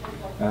stay.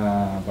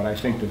 But I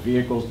think the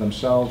vehicles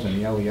themselves and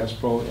the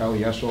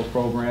LESO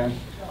program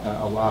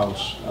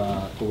allows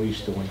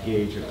police to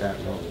engage at that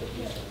level.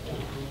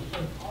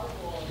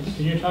 And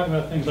you're talking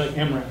about things like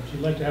MRAPs.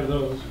 You'd like to have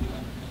those,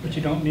 but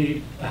you don't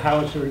need a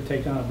howitzer to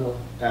take down a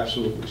building.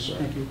 Absolutely, sir.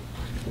 Thank you.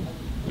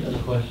 Any other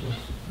questions?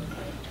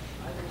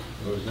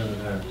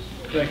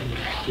 Thank you,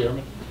 Mr.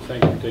 Chairman.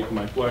 Thank you for taking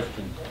my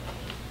question.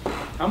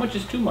 How much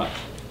is too much?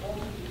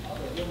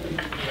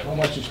 How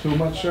much is too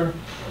much, sir?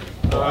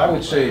 I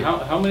would say...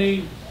 How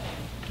many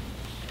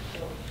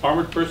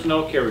armored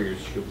personnel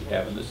carriers should we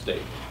have in the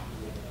state?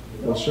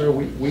 Well, sir,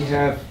 we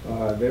have,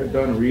 they're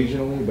done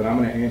regionally, but I'm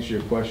going to answer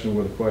your question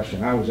with a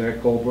question. I was at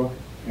Cobra,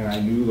 and I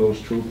knew those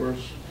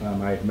troopers.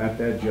 I had met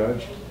that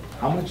judge.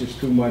 How much is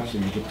too much that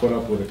you could put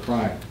up with a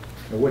crime?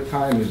 At what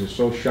time is it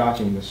so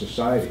shocking to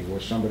society where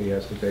somebody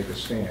has to take a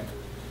stand?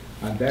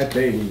 On that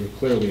day, we were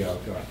clearly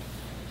outgunned.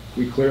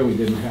 We clearly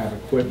didn't have the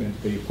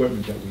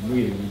equipment that we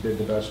needed. We did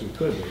the best we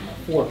could.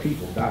 4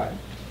 people died.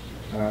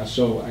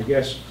 So I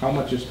guess how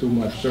much is too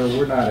much, sir?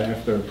 We're not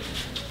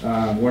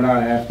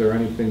after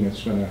anything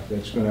that's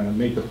gonna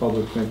make the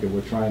public think that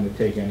we're trying to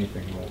take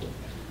anything over.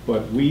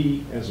 But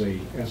we, as a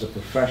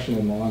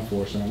professional law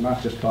enforcement, I'm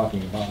not just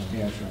talking about New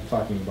Hampshire, I'm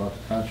talking about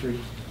the country,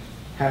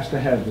 has to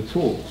have the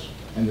tools,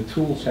 and the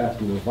tools have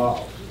to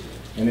evolve.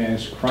 And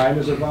as crime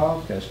has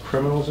evolved, as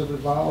criminals have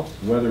evolved,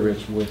 whether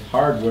it's with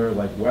hardware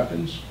like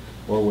weapons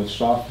or with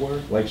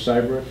software like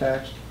cyber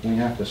attacks, we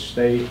have to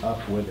stay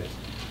up with it.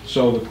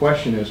 So the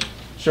question is,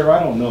 sir, I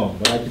don't know,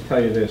 but I can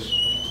tell you this.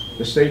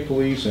 The state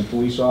police and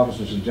police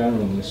officers in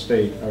general in the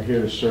state are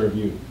here to serve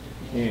you.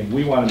 And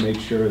we want to make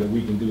sure that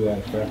we can do that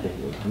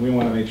effectively. And we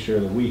want to make sure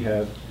that we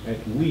have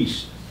at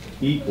least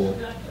equal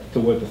to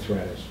what the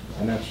threat is.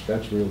 And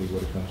that's really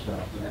what it comes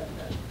down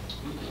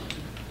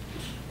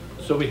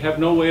to. So we have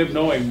no way of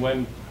knowing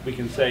when we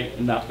can say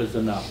enough is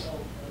enough.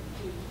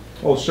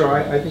 Oh, sir,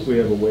 I think we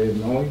have a way of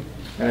knowing.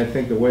 And I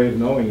think the way of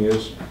knowing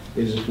is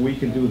if we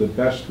can do the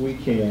best we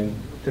can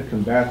to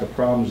combat the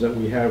problems that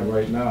we have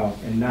right now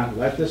and not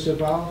let this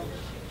evolve,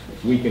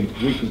 we can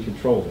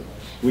control it.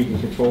 We can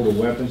control the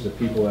weapons that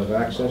people have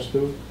access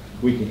to.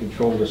 We can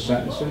control the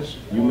sentences.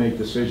 You make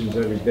decisions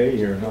every day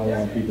here on how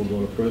long people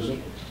go to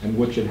prison and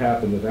what should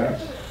happen to them.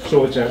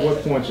 So it's at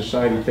what point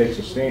society takes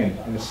a stand.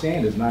 And the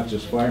stand is not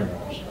just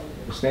firearms.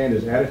 The stand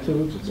is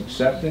attitudes, it's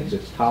acceptance,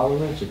 it's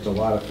tolerance, it's a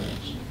lot of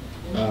things.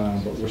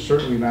 But we're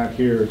certainly not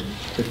here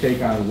to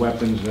take on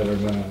weapons that are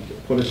going to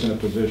put us in a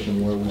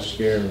position where we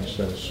scare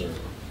instead of serve.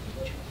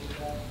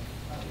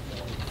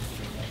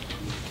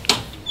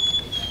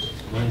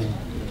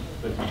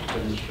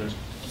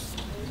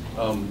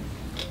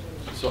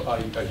 So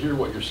I hear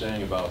what you're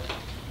saying about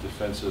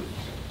defensive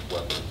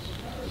weapons,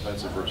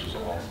 defensive versus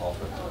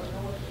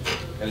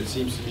offensive. And it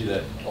seems to me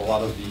that a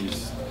lot of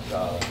these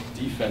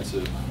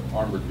defensive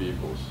armored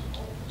vehicles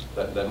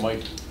that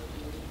might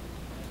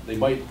be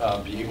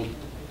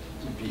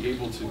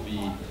able to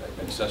be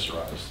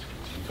accessorized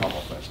to become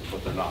offensive,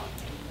 but they're not.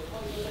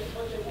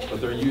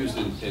 But they're used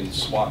in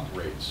SWAT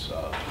raids,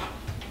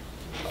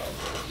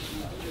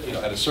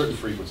 at a certain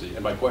frequency.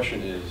 And my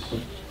question is,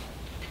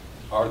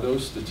 are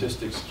those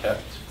statistics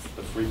kept,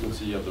 the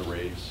frequency of the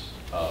raids,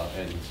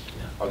 and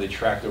are they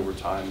tracked over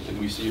time? Can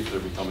we see if they're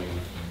becoming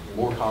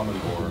more common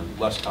or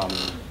less common?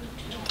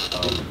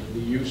 The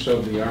use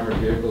of the armored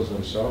vehicles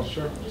themselves,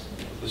 sir?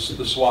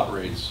 The SWAT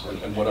raids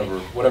and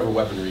whatever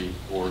weaponry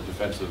or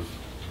defensive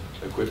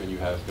equipment you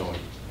have going,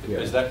 yeah.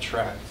 Is that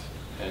tracked?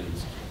 And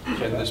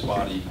can this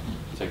body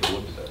take a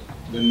look at that?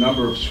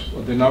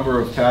 The number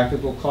of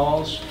tactical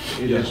calls,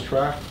 it is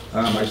tracked.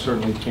 I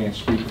certainly can't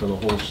speak for the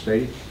whole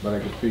state, but I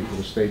can speak for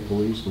the state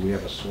police. We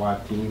have a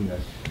SWAT team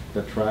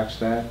that tracks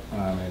that,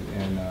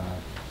 and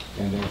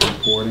they're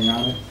reporting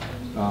on it.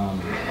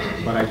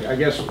 But I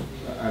guess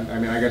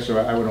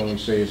I would only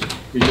say is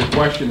your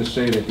question to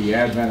say that the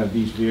advent of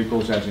these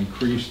vehicles has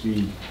increased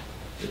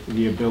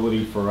the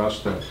ability for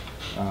us to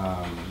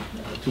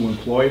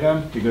employ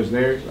them? Because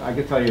I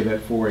can tell you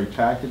that for a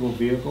tactical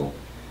vehicle,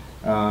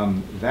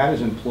 that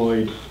is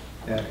employed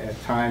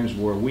at times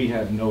where we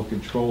have no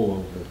control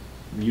over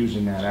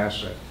using that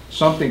asset.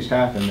 Something's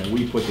happened that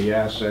we put the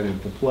asset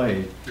into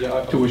play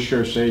to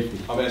assure safety.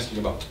 I'm asking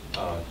about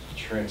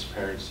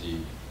transparency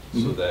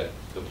so that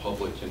the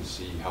public can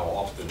see how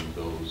often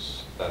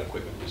that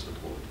equipment is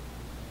deployed.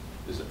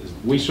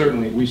 We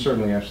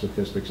certainly have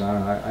statistics on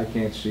it. I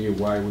can't see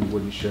why we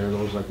wouldn't share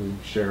those like we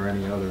share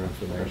any other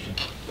information.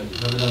 Thank you,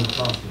 Mr.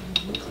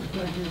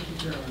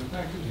 Chairman.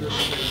 Thank you,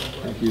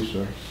 Thank you,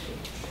 sir.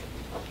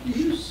 Do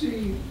you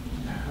see,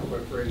 how do I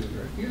phrase it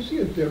right? Do you see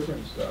a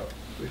difference, though,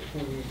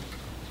 between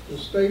the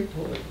state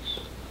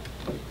police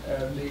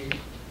and the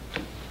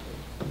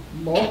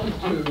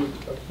multitude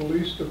of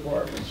police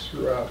departments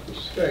throughout the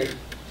state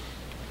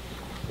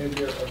in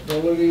their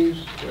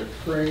abilities, their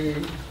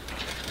training?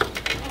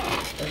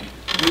 And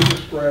you're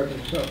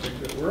describing something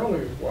that we're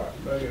only, what,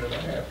 1.5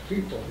 million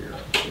people here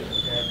in New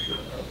Hampshire,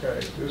 okay?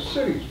 This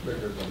city's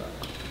bigger than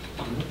us.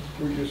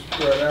 We just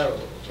spread out a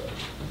little bit.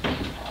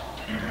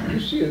 Do you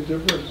see a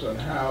difference on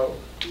how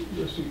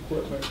this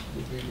equipment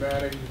would be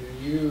managed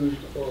and used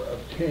or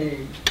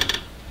obtained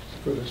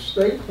for the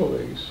state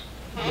police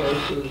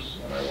versus,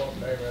 and I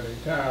won't name any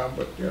town,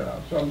 but you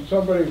know,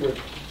 somebody with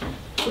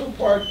 2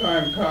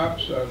 part-time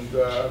cops and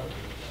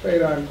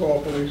paid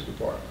on-call police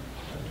department?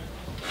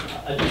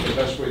 I think the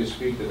best way to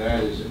speak to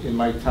that is in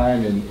my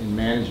time in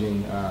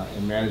managing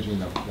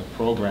the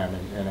program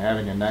and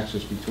having a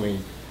nexus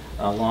between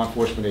law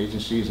enforcement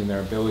agencies and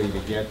their ability to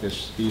get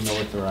this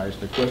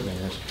demilitarized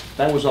equipment.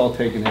 That was all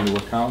taken into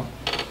account.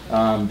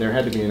 There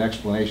had to be an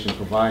explanation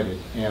provided,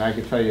 and I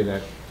can tell you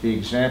that the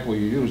example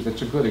you used,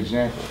 that's a good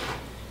example.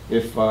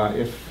 If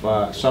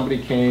somebody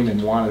came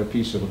and wanted a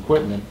piece of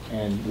equipment,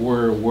 and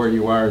where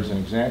you are as an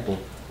example,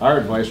 our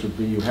advice would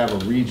be you have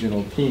a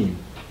regional team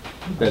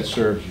that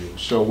serves you,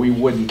 so we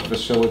wouldn't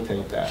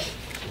facilitate that.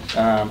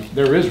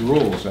 There is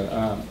rules.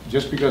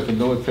 Just because the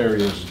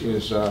military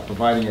is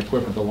providing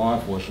equipment to law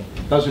enforcement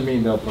doesn't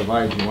mean they'll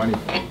provide you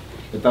anything.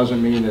 It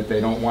doesn't mean that they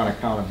don't want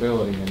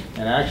accountability.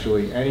 And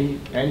actually,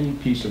 any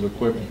piece of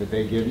equipment that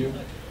they give you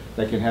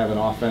that can have an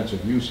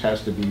offensive use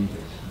has to be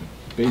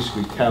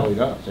basically tallied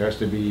up. There has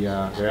to be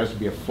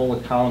a full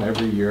account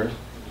every year.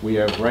 We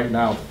have right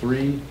now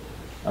three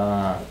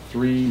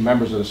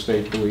members of the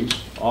state police.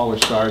 All are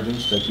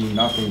sergeants that do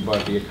nothing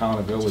but the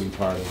accountability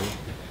part of it.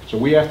 So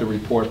we have to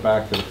report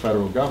back to the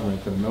federal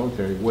government, to the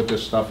military, what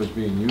this stuff is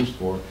being used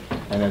for.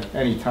 And at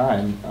any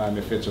time,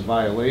 if it's a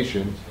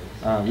violation,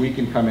 we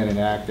can come in and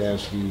act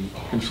as the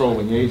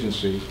controlling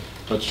agency,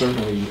 but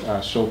certainly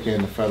so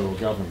can the federal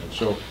government.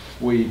 So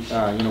we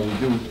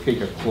do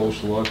take a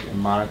close look and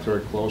monitor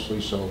it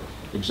closely, so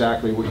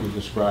exactly what you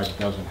described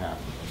doesn't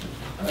happen.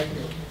 Thank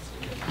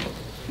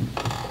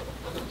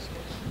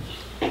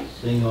you.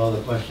 Seeing all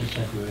the questions,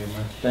 thank you very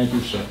much. Thank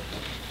you, sir.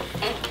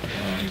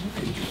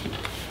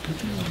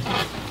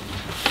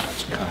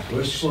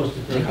 We're supposed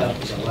to take up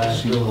the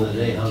last bill of the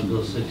day, House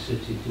Bill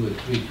 662 at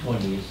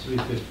 3:20, it's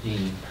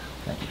 3:15.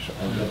 Thank you, sir.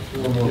 I've got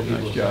 4 more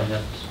people signed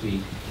up to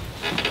speak.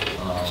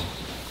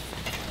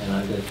 And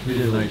I've got 3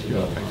 minutes to go.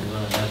 I'm going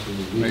to have to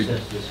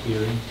recess this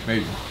hearing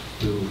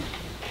to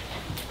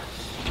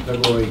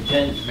February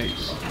 10th.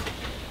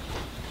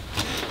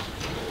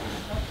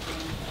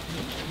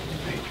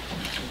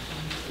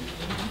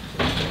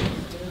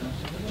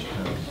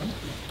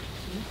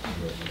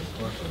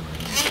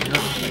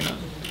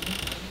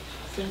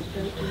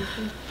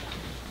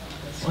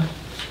 What?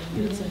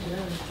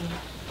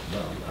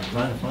 Well, I'm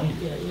trying to find it.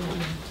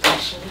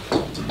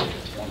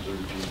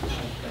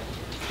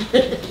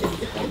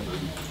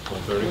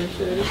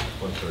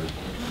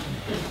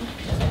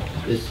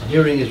 This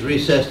hearing is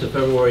recessed to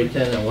February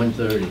 10th at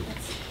 1:30.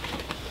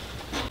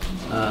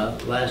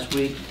 Last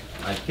week,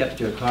 I kept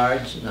your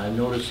cards, and I've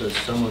noticed that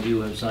some of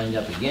you have signed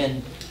up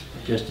again,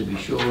 just to be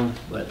sure,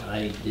 but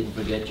I didn't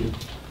forget you.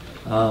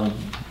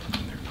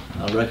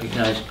 I'll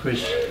recognize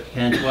Chris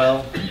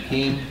Cantwell,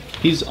 King.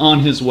 He's on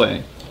his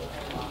way.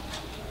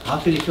 How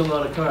could he fill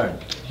out a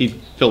card? He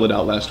filled it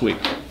out last week.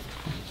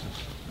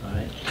 All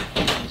right.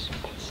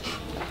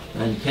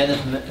 And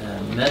Kenneth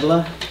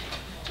Medla,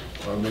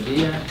 or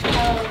Medea,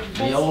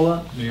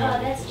 Miola.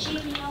 That's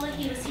Chief Miola.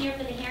 He was here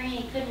for the hearing.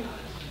 He couldn't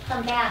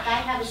come back. I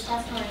have his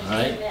testimony to All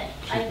right. submit.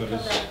 I filled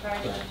out a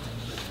card.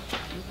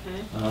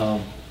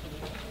 Okay.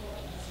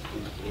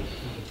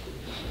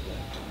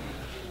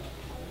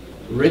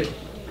 Rick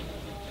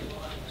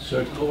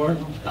Sertor,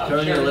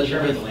 Attorney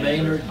Elizabeth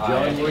Maynard,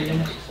 John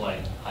Williams.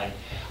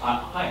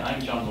 Hi,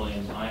 I'm John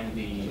Williams. I'm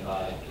the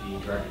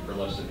Director for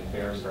Legislative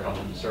Affairs for Health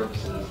and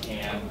Services,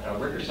 and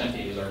Rick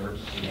Arcenti is our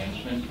Emergency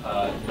Management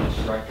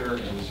Director,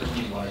 and we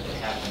certainly wanted to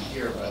have him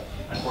here, but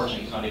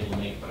unfortunately he's not able to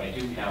make it. But I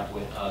do have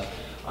with us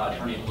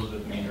Attorney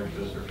Elizabeth Maynard,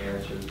 who is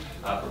prepared to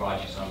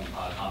provide you some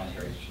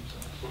commentary.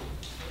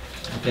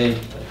 Okay,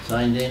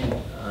 signed in.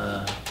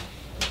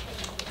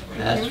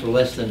 Asked for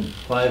less than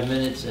 5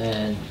 minutes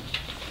and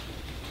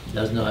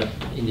does not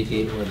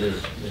indicate whether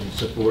it's in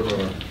support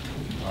or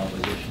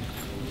opposition.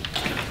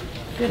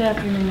 Good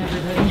afternoon,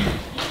 everybody.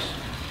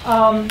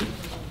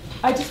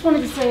 I just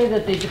wanted to say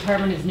that the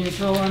department is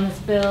neutral on this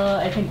bill.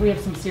 I think we have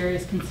some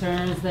serious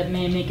concerns that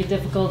may make it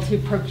difficult to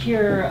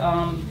procure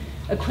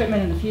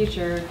equipment in the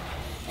future,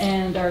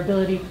 and our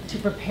ability to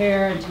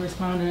prepare and to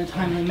respond in a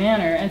timely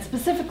manner. And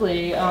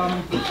specifically,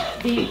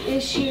 the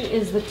issue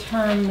is the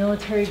term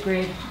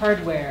military-grade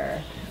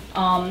hardware.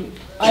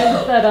 I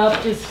looked that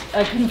up,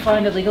 I couldn't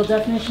find a legal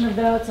definition of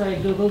that, so I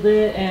Googled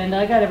it, and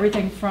I got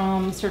everything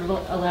from sort of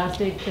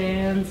elastic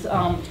bands,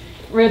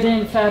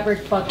 ribbon,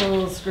 fabric,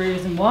 buckles,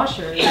 screws, and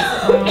washers.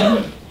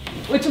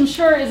 which I'm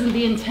sure isn't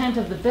the intent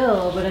of the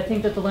bill, but I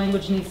think that the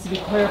language needs to be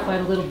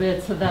clarified a little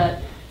bit so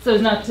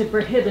as not to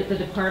prohibit the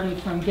department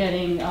from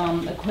getting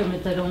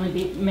equipment that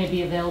only may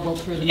be available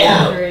through the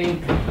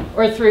military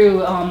or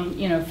through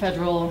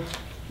federal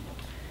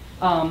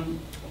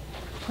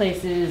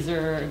places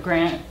or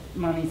grant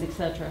monies,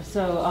 etc.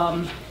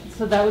 So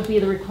that would be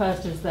the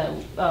request, is that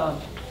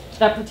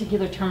that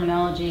particular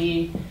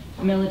terminology,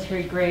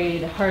 military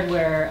grade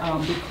hardware,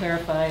 be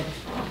clarified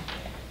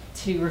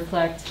to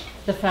reflect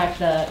the fact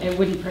that it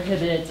wouldn't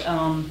prohibit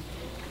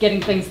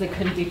getting things that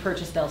couldn't be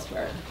purchased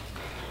elsewhere.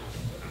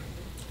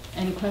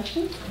 Any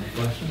questions?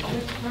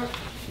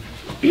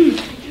 Could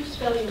you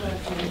spell your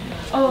last name?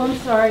 Oh, I'm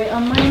sorry.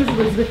 My name is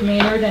Elizabeth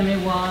Maynard,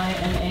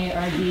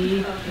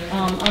 M-A-Y-N-A-R-D.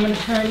 I'm an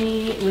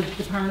attorney with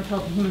the Department of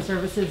Health and Human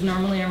Services.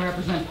 Normally I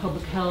represent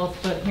public health,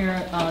 but here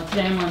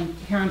today I'm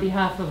here on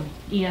behalf of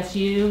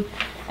ESU.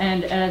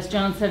 And as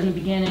John said in the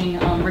beginning,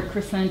 Rick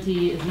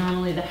Crescenti is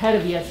normally the head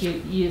of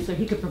ESU, so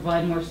he could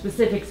provide more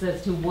specifics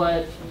as to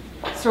what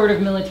sort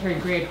of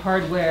military-grade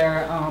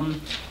hardware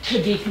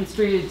could be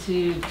construed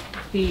to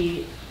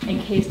be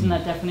encased in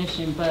that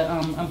definition. But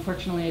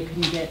unfortunately, I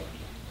couldn't get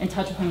in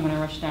touch with him when I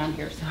rushed down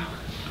here. So.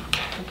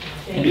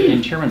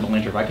 And Chairman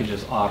Belanger, if I could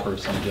just offer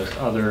some just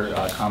other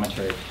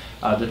commentary.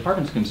 The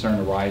department's concern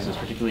arises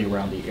particularly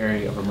around the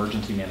area of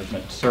emergency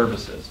management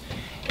services.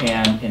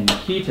 And the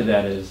key to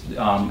that is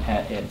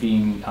at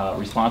being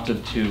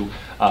responsive to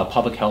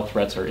public health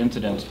threats or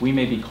incidents. We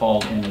may be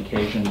called on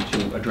occasion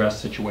to address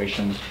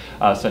situations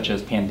such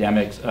as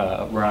pandemics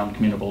around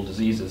communicable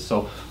diseases.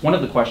 So one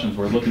of the questions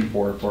we're looking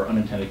for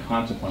unintended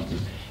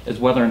consequences is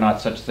whether or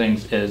not such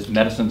things as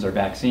medicines or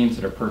vaccines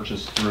that are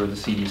purchased through the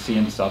CDC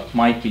and stuff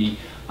might be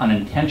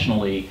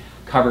unintentionally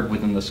covered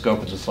within the scope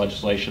of this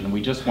legislation. And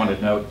we just want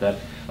to note that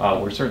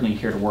we're certainly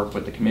here to work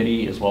with the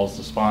committee as well as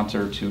the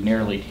sponsor to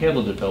narrowly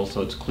tailor the bill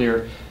so it's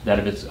clear that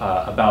if it's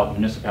about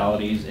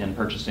municipalities and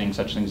purchasing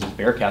such things as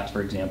Bearcats,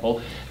 for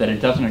example, that it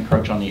doesn't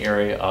encroach on the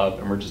area of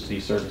emergency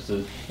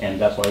services.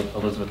 And that's why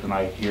Elizabeth and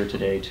I are here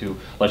today to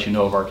let you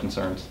know of our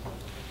concerns.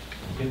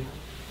 Okay.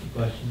 Any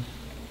questions?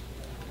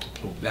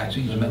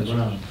 Vaccines and Member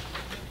medicine.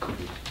 Brown.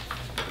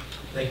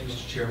 Thank you,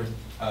 Mr. Chairman.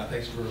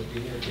 Thanks for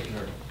being here and taking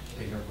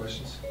our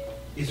questions.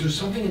 Is there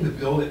something in the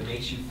bill that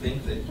makes you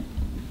think that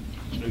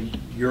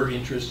your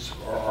interests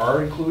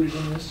are included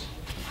in this?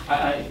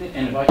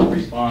 And if I could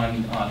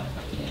respond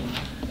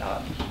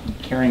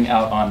carrying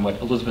out on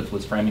what Elizabeth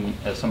was framing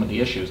as some of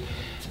the issues,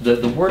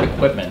 the word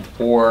equipment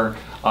or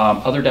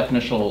other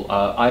definitional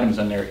items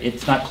in there,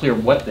 it's not clear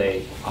what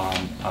they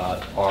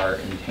are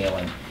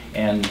entailing.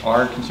 And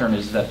our concern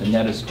is that the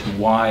net is too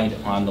wide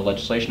on the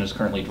legislation as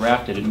currently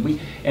drafted.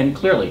 And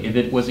clearly, if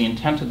it was the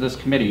intent of this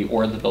committee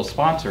or the bill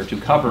sponsor to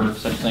cover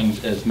such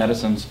things as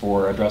medicines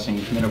for addressing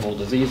communicable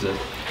diseases,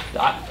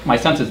 my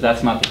sense is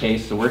that's not the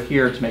case. So we're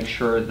here to make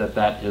sure that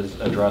that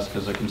is addressed,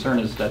 because the concern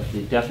is that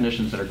the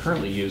definitions that are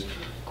currently used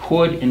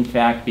could in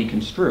fact be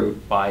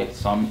construed by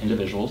some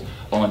individuals,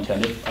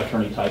 well-intended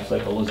attorney types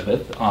like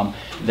Elizabeth,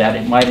 that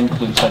it might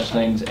include such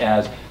things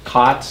as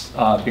cots,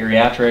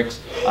 bariatrics,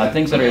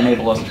 things that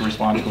enable us to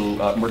respond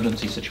to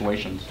emergency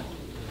situations.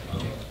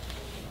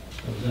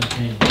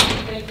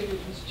 Thank you,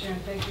 Mr.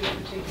 Chairman. Thank you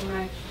for taking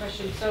my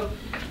question. So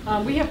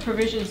we have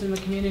provisions in the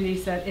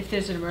communities that if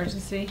there's an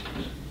emergency,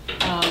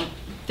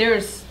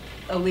 there's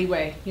a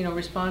leeway,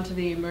 respond to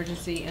the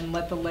emergency and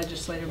let the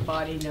legislative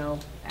body know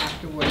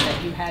afterward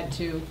that you had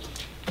to,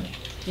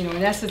 in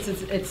essence,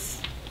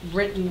 it's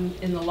written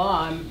in the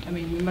law. I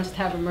mean, we must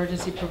have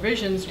emergency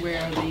provisions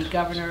where the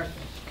governor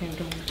can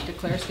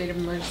declare a state of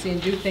emergency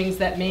and do things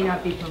that may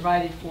not be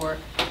provided for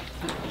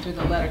through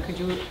the letter. Could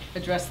you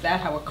address that,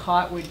 how a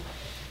cot would,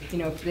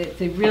 if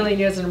there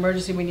really is an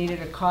emergency, we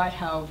needed a cot,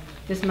 how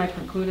this might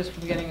preclude us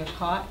from getting a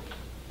cot?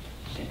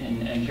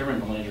 And Chairman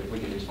Belanger, if we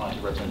could respond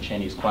to Representative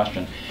Cheney's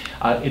question.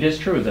 It is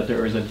true that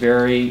there is a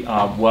very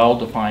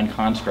well-defined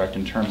construct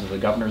in terms of the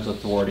governor's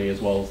authority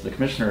as well as the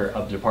commissioner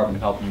of the Department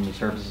of Health and Human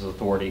Services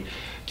authority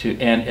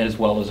and as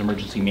well as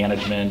emergency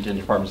management and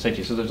Department of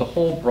Safety. So there's a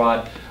whole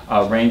broad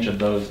range of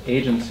those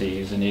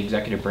agencies in the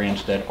executive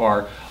branch that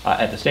are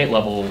at the state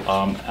level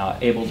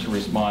able to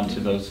respond to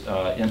those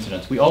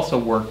incidents. We also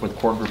work with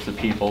core groups of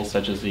people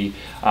such as the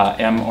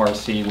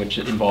MRC, which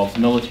involves not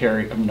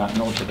military,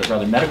 but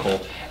rather medical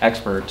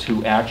experts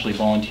who actually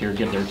volunteer,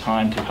 give their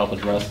time to help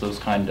address those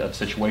kind of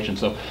situations.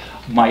 So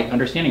my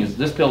understanding is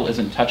this bill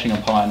isn't touching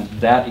upon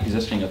that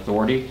existing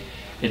authority.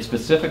 It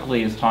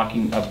specifically is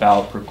talking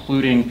about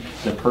precluding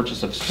the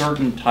purchase of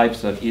certain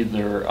types of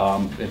either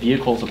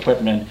vehicles,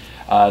 equipment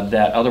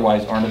that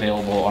otherwise aren't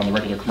available on the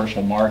regular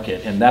commercial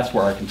market. And that's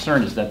where our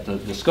concern is that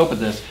the scope of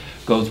this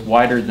goes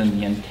wider than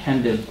the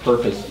intended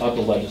purpose of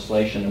the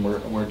legislation. And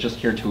we're just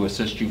here to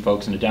assist you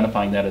folks in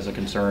identifying that as a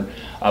concern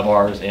of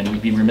ours. And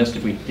we'd be remiss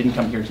if we didn't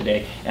come here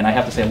today. And I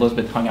have to say,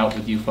 Elizabeth hung out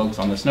with you folks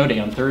on the snow day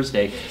on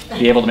Thursday to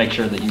be able to make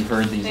sure that you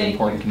heard these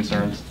important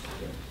concerns.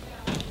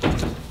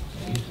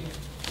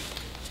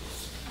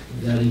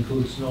 That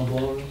includes snow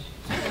blowers?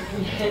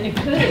 It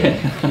could.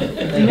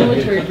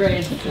 Military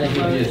grade. Thank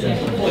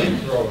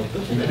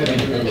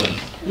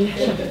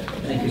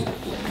you.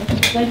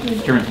 Thank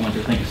you. Chairman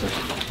Fleming, thank you, sir.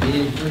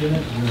 Meeting freedom, New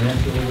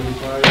Hampshire Liberty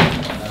Party,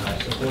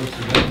 supports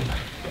the government.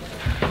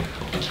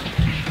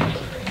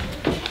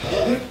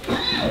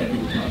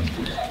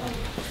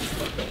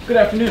 Good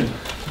afternoon.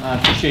 I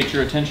appreciate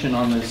your attention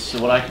on this,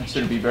 what I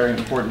consider to be a very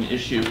important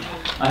issue.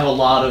 I have a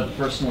lot of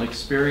personal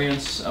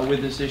experience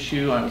with this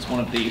issue. I was one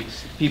of the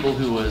people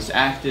who was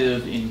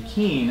active in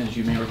Keene. As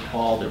you may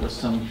recall, there was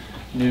some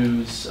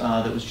news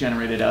that was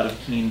generated out of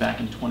Keene back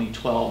in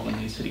 2012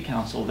 when the city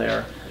council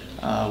there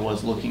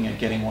was looking at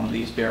getting one of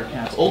these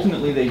Bearcats.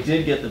 Ultimately, they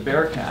did get the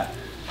Bearcat,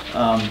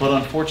 but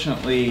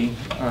unfortunately,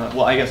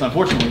 well, I guess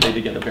unfortunately they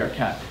did get the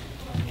Bearcat.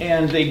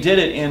 And they did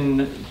it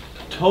in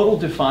total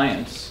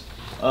defiance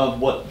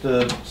of what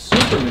the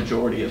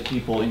supermajority of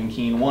people in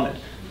Keene wanted.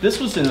 This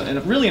was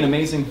really an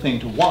amazing thing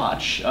to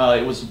watch.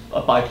 It was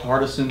a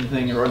bipartisan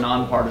thing, or a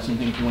nonpartisan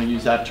thing if you want to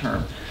use that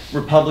term.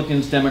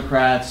 Republicans,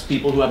 Democrats,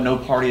 people who have no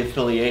party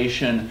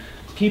affiliation,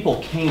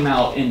 people came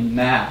out in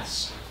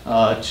mass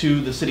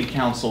to the city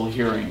council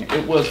hearing.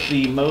 It was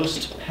the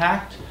most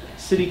packed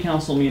city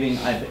council meeting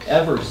I've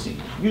ever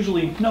seen.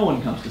 Usually no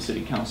one comes to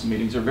city council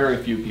meetings, or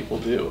very few people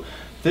do.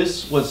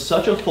 This was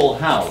such a full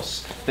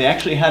house, they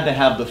actually had to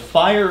have the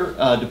fire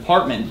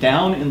department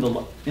down in the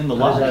lobby.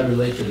 How does that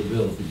relate to the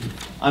bill?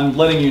 I'm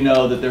letting you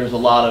know that there's a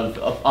lot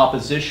of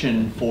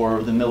opposition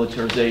for the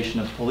militarization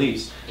of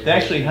police. They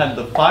actually had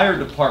the fire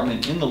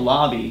department in the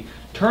lobby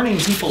turning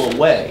people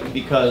away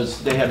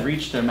because they had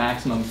reached their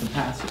maximum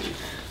capacity.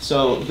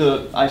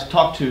 So I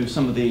talked to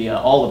some of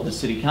all of the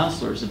city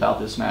councilors about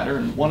this matter,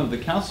 and one of the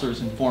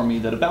councilors informed me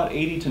that about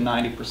 80 to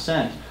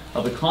 90%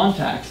 of the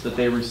contacts that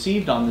they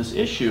received on this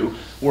issue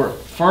were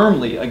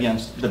firmly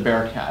against the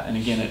Bearcat. And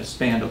again, it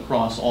spanned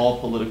across all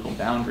political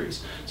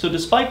boundaries. So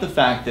despite the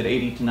fact that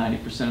 80 to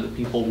 90% of the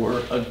people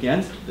were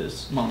against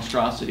this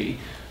monstrosity,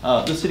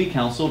 the city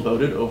council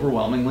voted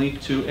overwhelmingly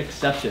to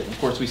accept it. Of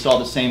course, we saw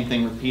the same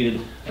thing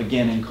repeated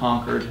again in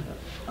Concord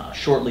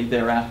shortly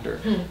thereafter.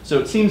 So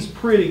it seems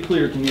pretty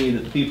clear to me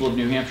that the people of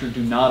New Hampshire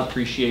do not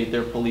appreciate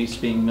their police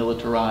being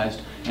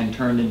militarized and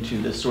turned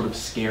into this sort of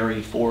scary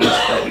force.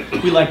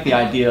 That we like the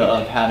idea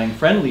of having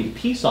friendly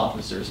peace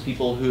officers,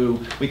 people who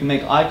we can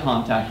make eye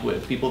contact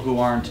with, people who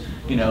aren't,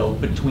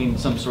 between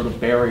some sort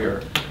of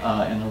barrier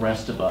and the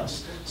rest of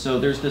us. So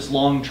there's this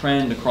long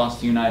trend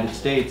across the United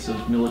States of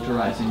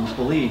militarizing the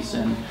police,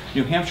 and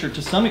New Hampshire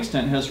to some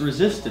extent has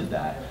resisted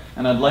that.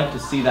 And I'd like to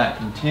see that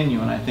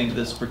continue, and I think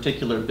this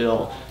particular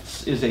bill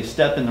is a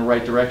step in the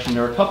right direction.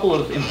 There are a couple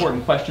of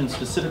important questions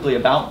specifically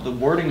about the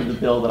wording of the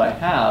bill that I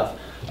have.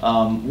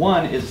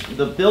 One is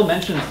the bill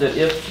mentions that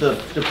if the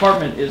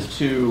department is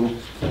to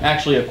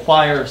actually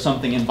acquire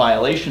something in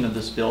violation of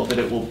this bill, that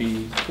it will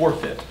be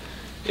forfeit.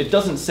 It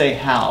doesn't say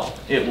how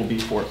it will be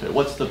forfeit.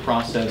 What's the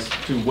process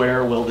to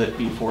where will it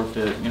be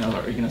forfeit?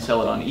 Are you going to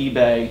sell it on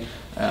eBay?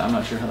 I'm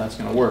not sure how that's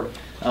going to work.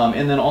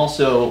 And then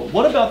also,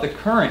 what about the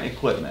current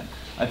equipment?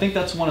 I think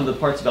that's one of the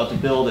parts about the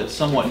bill that's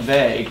somewhat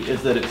vague,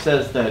 is that it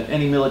says that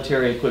any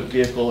military equipped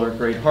vehicle or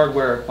grade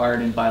hardware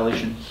acquired in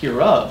violation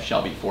hereof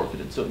shall be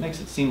forfeited. So it makes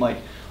it seem like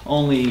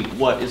only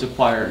what is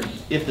acquired,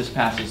 if this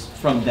passes,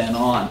 from then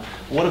on.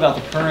 What about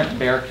the current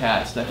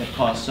Bearcats that have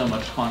caused so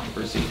much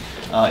controversy?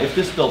 If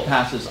this bill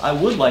passes, I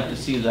would like to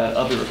see that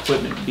other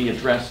equipment be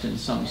addressed in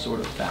some sort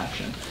of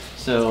fashion.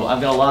 So I've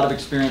got a lot of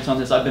experience on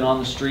this. I've been on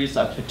the streets,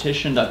 I've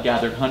petitioned, I've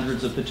gathered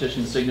hundreds of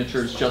petition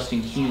signatures just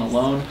in Keene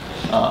alone,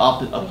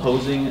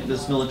 opposing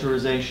this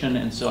militarization,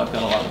 and so I've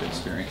got a lot of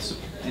experience. So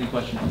any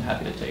questions I'm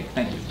happy to take.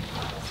 Thank you.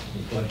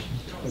 Any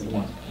questions?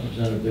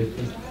 Representative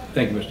Bigford?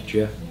 Thank you, Mr.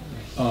 Chair.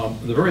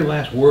 The very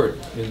last word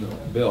in the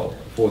bill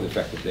before the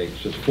effective date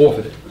says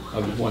forfeited. I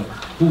was wondering,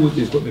 who would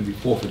the equipment be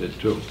forfeited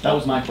to? That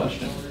was my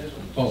question.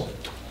 Oh,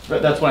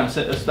 But that's what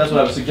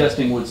I was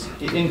suggesting was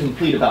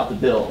incomplete about the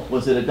bill,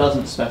 was that it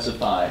doesn't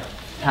specify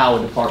how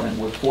a department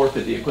would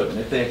forfeit the equipment.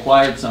 If they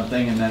acquired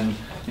something and then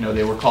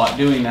they were caught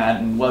doing that,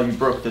 and well, you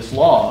broke this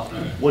law,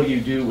 what do you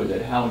do with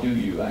it? How do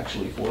you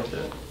actually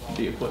forfeit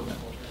the equipment?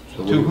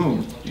 So to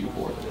whom do you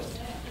forfeit it?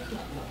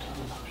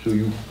 so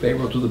you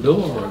favorable to the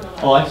bill, or?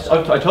 Oh, I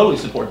totally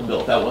support the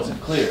bill if that wasn't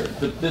clear.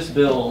 This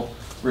bill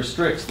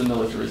restricts the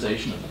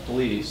militarization of the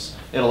police.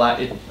 It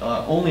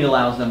only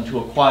allows them to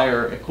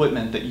acquire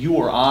equipment that you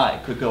or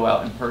I could go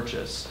out and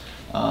purchase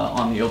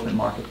on the open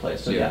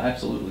marketplace. So yeah,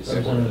 absolutely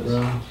support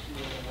this.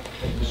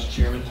 Mr.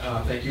 Chairman,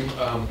 thank you.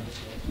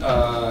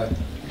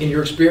 In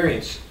your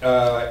experience,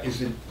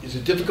 is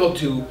it difficult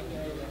to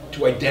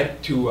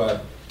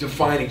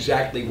define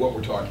exactly what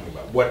we're talking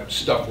about, what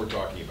stuff we're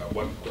talking about,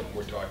 what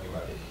we're talking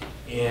about,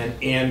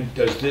 and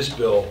does this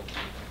bill,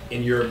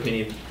 in your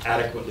opinion,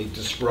 adequately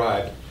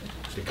describe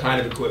the kind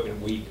of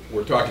equipment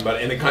we're talking about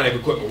and the kind of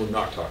equipment we're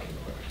not talking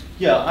about?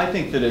 Yeah, I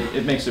think that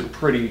it makes it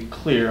pretty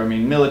clear. I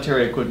mean,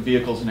 military equipped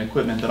vehicles and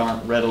equipment that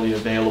aren't readily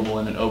available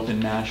in an open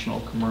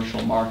national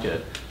commercial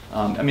market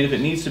I mean, if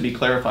it needs to be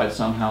clarified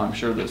somehow, I'm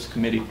sure this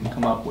committee can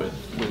come up with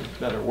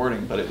better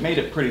wording, but it made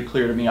it pretty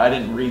clear to me. I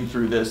didn't read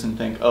through this and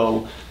think,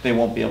 oh, they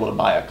won't be able to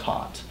buy a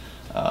cot.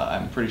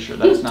 I'm pretty sure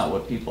that's not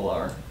what people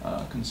are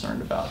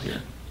concerned about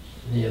here.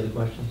 Any other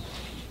questions?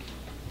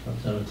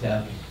 Representative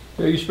Tappan?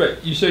 Yeah, you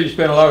said you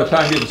spent a lot of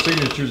time getting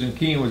signatures in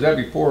Keene. Was that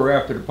before or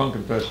after the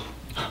Pumpkin Fest?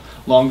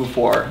 Long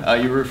before.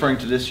 You were referring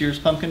to this year's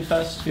Pumpkin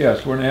Fest?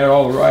 Yes, when they had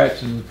all the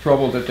riots and the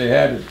trouble that they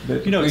had,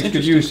 that You know, it's police could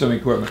interesting. use some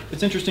equipment.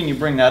 It's interesting you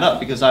bring that up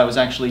because I was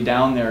actually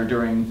down there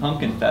during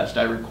Pumpkin Fest.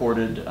 I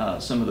recorded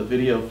some of the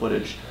video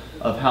footage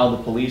of how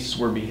the police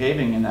were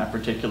behaving in that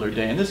particular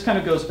day. And this kind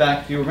of goes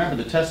back, if you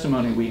remember the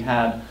testimony we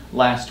had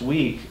last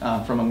week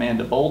from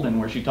Amanda Bolden,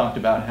 where she talked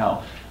about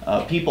how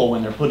people,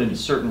 when they're put into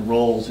certain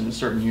roles, into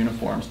certain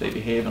uniforms, they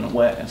behave in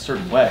a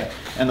certain way.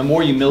 And the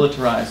more you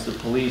militarize the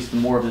police, the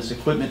more of this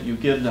equipment you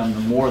give them,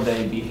 the more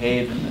they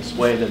behave in this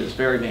way that is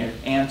very, very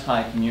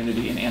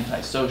anti-community and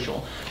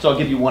anti-social. So I'll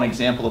give you one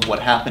example of what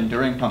happened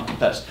during Pumpkin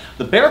Fest.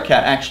 The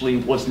Bearcat actually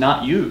was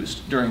not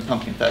used during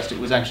Pumpkin Fest. It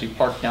was actually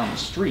parked down the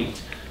street.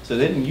 So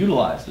they didn't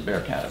utilize the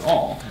Bearcat at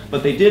all.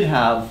 But they did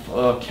have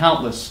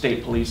countless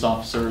state police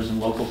officers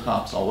and local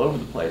cops all over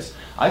the place.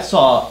 I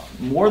saw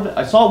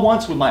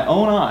once with my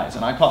own eyes,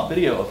 and I caught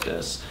video of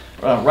this,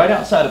 right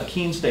outside of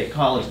Keene State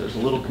College. There's a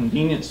little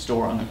convenience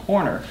store on the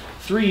corner.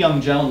 3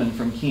 young gentlemen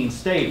from Keene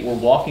State were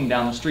walking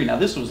down the street. Now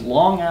this was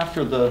long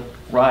after the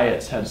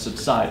riots had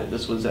subsided.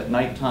 This was at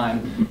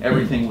nighttime,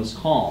 everything was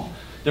calm.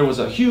 There was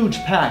a huge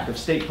pack of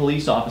state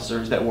police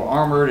officers that were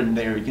armored, and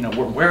they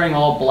were wearing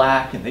all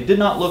black, and they did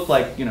not look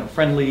like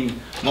friendly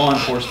law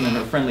enforcement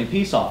or friendly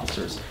peace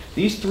officers.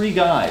 These 3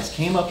 guys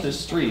came up this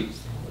street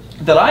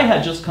that I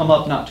had just come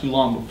up not too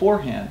long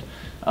beforehand,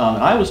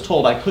 and I was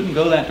told I couldn't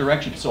go that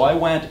direction, so I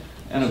went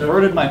and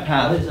averted my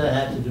path. What does that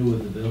have to do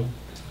with the bill?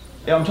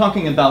 Yeah, I'm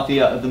talking about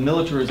the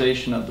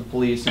militarization of the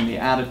police and the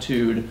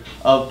attitude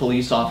of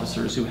police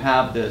officers who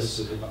have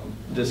this.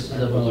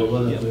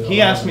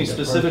 He asked me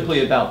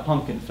specifically about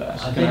Pumpkin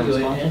Fest. I Can I think you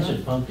respond to that?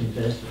 answered Pumpkin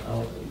Fest.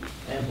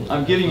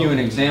 I'm giving you an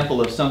example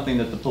of something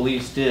that the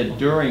police did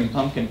during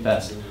Pumpkin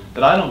Fest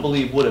that I don't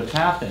believe would have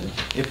happened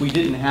if we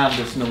didn't have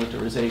this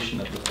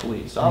militarization of the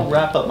police. I'll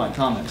wrap up my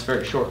comments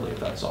very shortly, if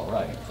that's all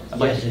right.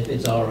 Yes, if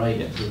it's all right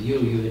with you,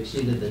 you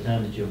exceeded the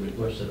time that you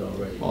requested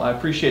already. Well, I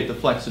appreciate the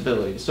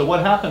flexibility. So what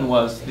happened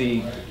was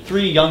the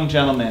 3 young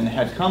gentlemen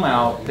had come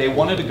out. They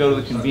wanted to go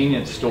to the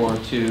convenience store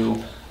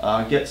to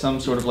get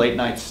some sort of late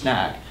night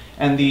snack.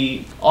 And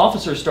the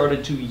officer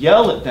started to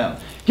yell at them,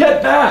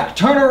 "Get back,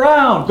 turn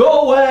around,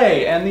 go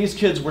away." And these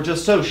kids were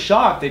just so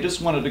shocked. They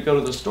just wanted to go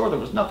to the store. There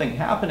was nothing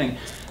happening.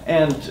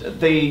 And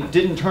they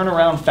didn't turn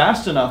around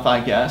fast enough, I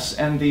guess.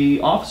 And the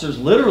officers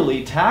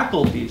literally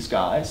tackled these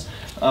guys.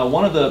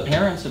 One of the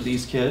parents of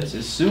these kids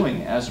is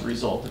suing as a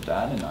result of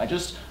that. And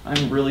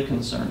I'm really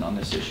concerned on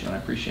this issue, and I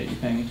appreciate you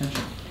paying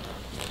attention.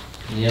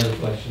 Any other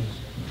questions?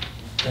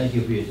 Thank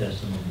you for your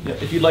testimony. Yeah,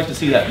 if you'd like to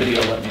see that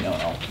video, let me know,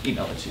 and I'll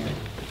email it to you.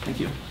 Thank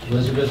you.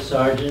 Elizabeth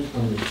Sargent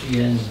from the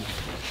CN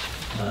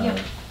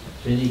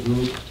Finney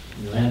Group,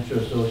 New Hampshire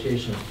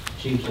Association of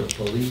Chiefs of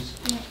Police,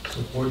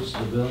 supports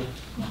the bill.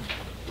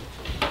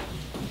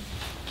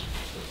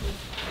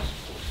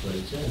 That's what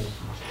it says.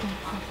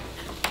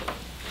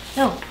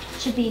 No,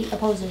 should be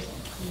opposes.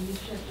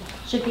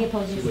 Should be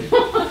opposes.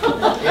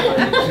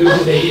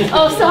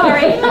 Oh,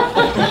 sorry.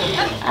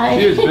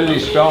 She was busy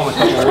spelling a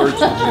couple words for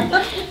me.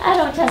 I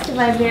don't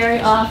testify very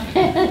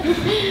often.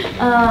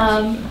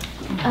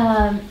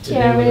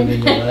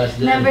 Chairman,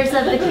 members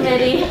of the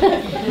committee,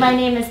 my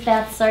name is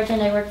Beth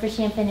Sargent. I work for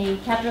Champaign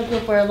Capital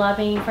Group. We're a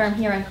lobbying firm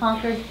here in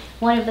Concord.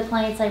 One of the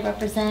clients I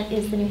represent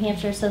is the New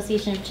Hampshire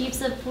Association of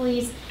Chiefs of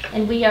Police,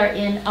 and we are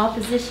in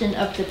opposition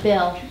of the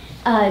bill.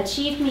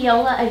 Chief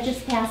Miola, I've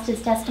just passed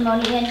his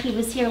testimony in. He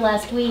was here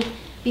last week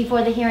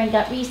before the hearing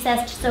got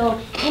recessed. So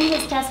in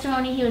his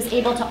testimony, he was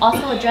able to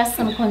also address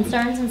some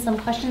concerns and some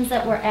questions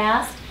that were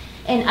asked.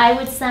 And I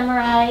would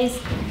summarize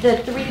the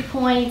 3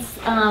 points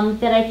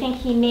that I think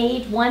he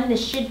made. 1, this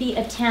should be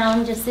a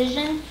town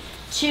decision.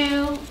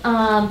 2,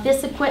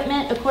 this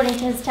equipment, according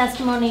to his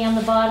testimony on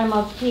the bottom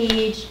of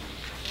page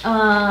 2,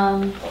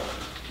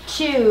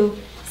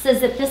 says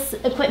that this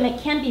equipment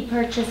can be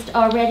purchased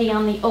already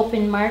on the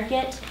open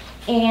market.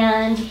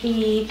 And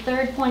the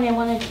 3rd point I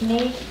wanted to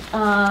make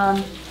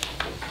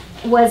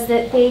was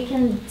that they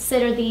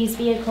consider these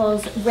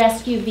vehicles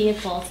rescue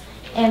vehicles.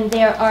 And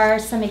there are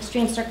some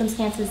extreme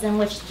circumstances in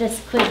which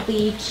this could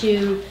lead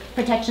to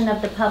protection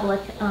of the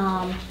public.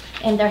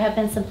 And there have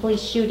been some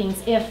police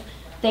shootings. If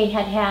they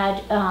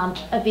had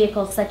a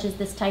vehicle such as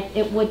this type,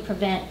 it would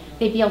prevent,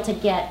 they'd be able to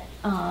get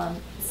a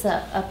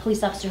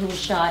police officer who was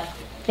shot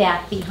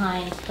back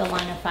behind the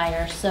line of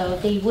fire. So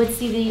they would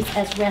see these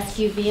as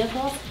rescue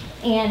vehicles.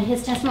 And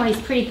his testimony is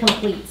pretty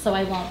complete, so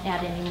I won't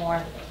add any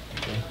more.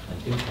 Okay,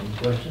 thank you. Any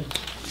questions?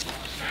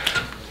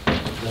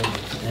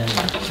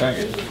 Thank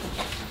you.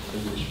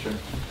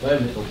 Wait a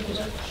minute.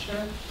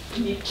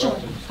 Sure.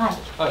 Hi.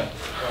 Hi.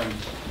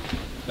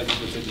 Thank you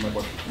for taking my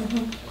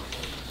question.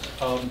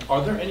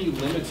 Are there any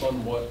limits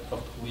on what a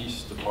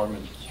police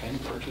department can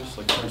purchase?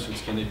 Like, for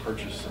instance, can they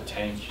purchase a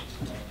tank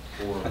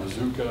or a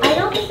bazooka? I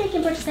don't think they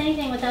can purchase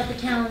anything without the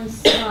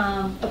town's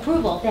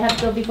approval. They have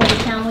to go before the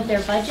town with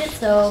their budget,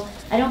 so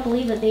I don't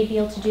believe that they'd be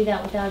able to do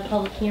that without a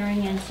public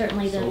hearing, and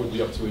certainly So it would the,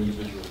 be up to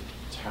individual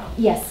towns?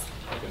 yes,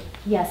 Okay.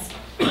 yes.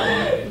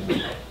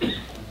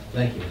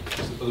 Thank you.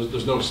 So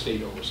there's no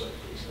state oversight,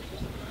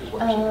 basically, is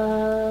what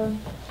you're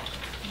saying?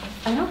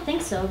 I don't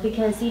think so,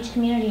 because each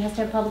community has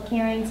to have public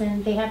hearings,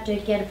 and they have to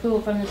get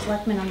approval from the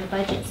selectmen on the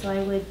budget, so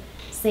I would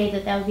say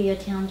that that would be a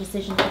town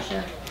decision for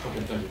sure. Okay,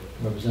 thank you.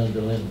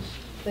 Representative Lins.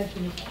 Thank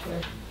you, Mr.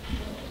 Chair.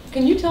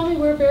 Can you tell me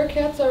where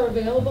Bearcats are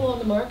available on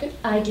the market?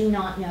 I do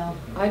not know.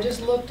 I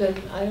just looked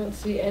and I don't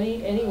see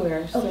any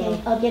anywhere, so.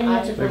 Okay, I'll get an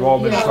answer for They've you. all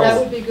been Yeah, sold. that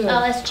would be good.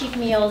 I'll ask Chief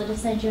Miola to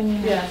send you an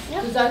email. Yes,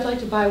 Yep. because I'd like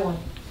to buy one.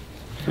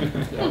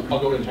 Yeah, I'll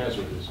go and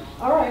hazard this.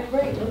 All right,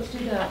 great, let's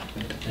do that.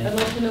 I'd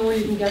like to know where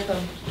you can get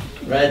them.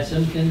 Brad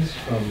Simpkins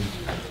from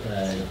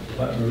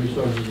Department of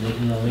Resources and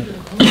Economic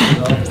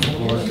Development.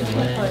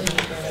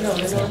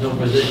 There's no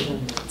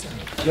position.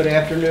 Good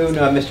afternoon,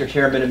 Mr.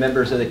 Chairman and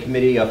members of the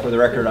committee. For the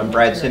record, I'm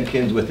Brad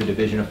Simpkins with the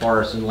Division of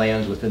Forests and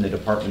Lands within the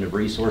Department of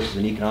Resources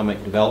and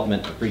Economic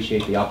Development.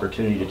 Appreciate the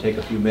opportunity to take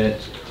a few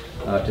minutes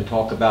to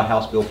talk about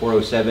House Bill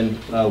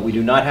 407. We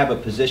do not have a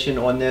position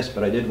on this,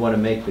 but I did want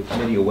to make the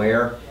committee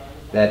aware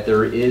that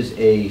there is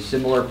a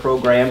similar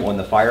program on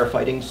the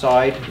firefighting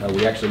side.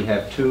 We actually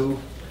have two.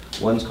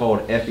 One's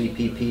called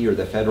FEPP, or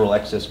the Federal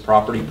Excess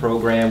Property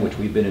Program, which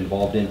we've been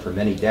involved in for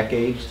many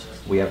decades.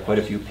 We have quite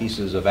a few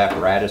pieces of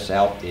apparatus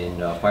out in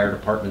fire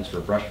departments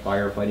for brush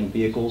firefighting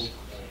vehicles.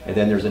 And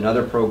then there's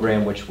another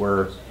program which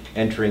we're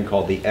entering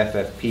called the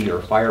FFP, or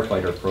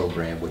Firefighter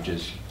Program, which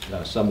is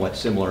somewhat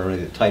similar, only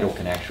the title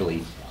can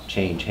actually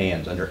change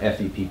hands. Under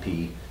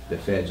FEPP, the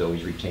feds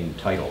always retain the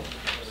title.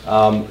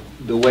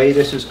 The way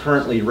this is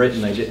currently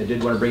written, I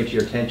did want to bring it to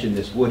your attention,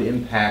 this would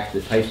impact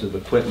the types of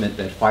equipment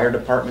that fire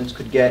departments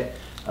could get.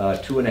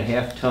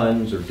 2.5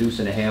 tons, or deuce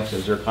and a half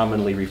as they're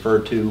commonly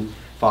referred to,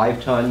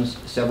 5 tons.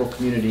 Several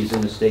communities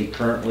in the state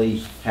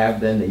currently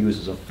have them. They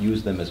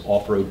use them as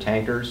off-road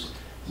tankers.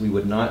 We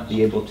would not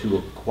be able to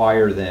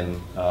acquire them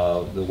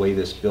the way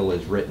this bill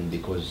is written,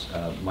 because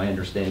my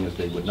understanding is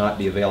they would not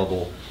be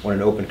available on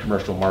an open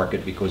commercial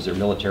market because they're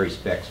military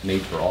specs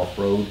made for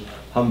off-road.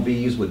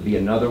 Humvees would be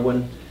another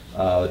one.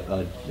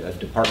 A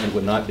department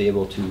would not be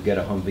able to get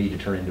a Humvee to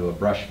turn into a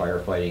brush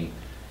firefighting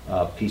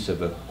piece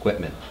of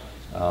equipment.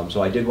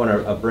 So I did want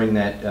to bring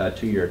that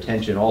to your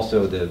attention.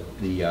 Also,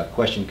 the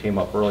question came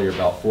up earlier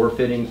about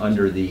forfeiting.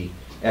 Under the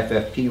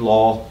FFP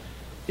law,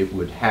 it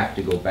would have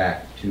to go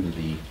back to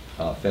the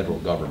federal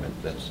government.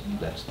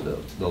 That's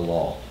the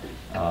law.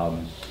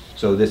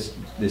 So this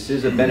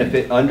is a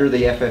benefit under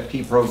the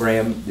FFP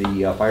program.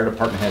 The fire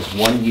department has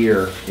 1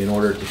 year in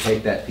order to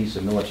take that piece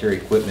of military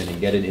equipment and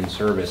get it in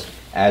service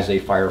as a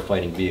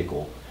firefighting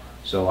vehicle.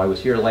 So I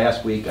was here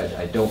last week.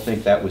 I don't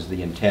think that was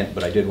the intent,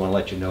 but I did want to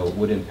let you know it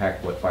would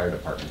impact what fire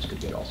departments could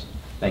get also.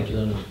 Thank you.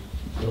 Representative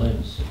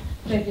Lins.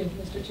 Thank you,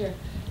 Mr. Chair.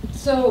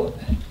 So,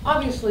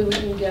 obviously, we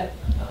can get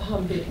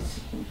Humvees.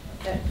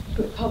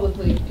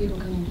 Publicly, people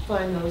can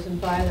find those and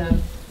buy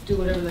them, do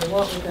whatever they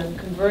want with them,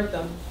 convert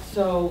them.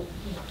 So,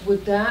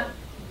 would that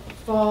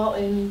fall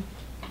in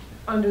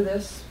under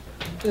this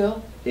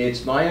bill?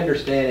 It's my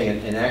understanding,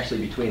 and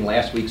actually between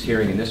last week's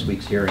hearing and this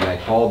week's hearing, I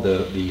called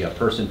the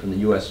person from the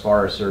U.S.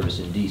 Forest Service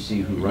in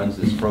D.C. who runs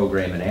this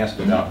program and asked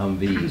about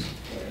Humvees.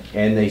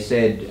 And they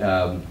said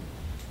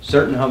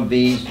certain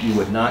Humvees you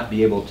would not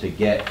be able to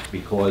get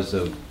because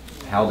of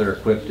how they're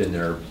equipped and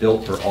they're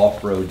built for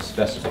off-road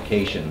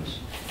specifications.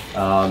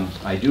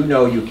 I do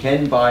know you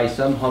can buy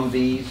some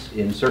Humvees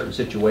in certain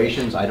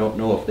situations. I don't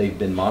know if they've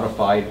been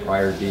modified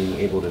prior to being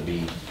able to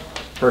be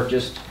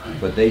purchased,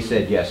 but they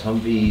said yes,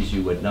 Humvees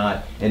you would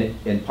not,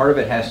 and part of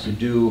it has to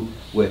do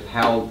with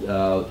how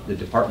the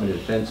Department of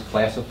Defense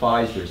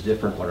classifies. There's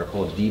different what are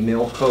called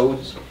DMIL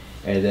codes,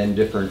 and then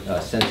different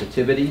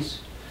sensitivities.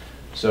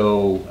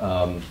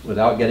 So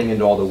without getting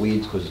into all the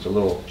weeds, because it's a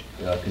little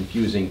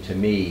confusing to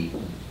me,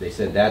 they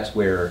said that's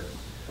where,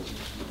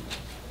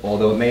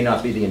 although it may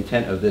not be the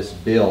intent of this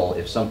bill,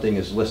 if something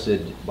is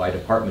listed by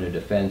Department of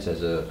Defense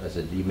as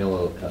a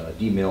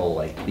DMIL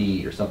like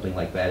B or something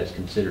like that, it's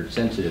considered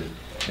sensitive,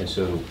 and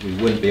so we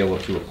wouldn't be able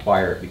to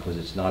acquire it because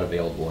it's not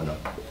available in a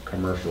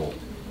commercial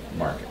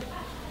market.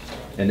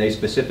 And they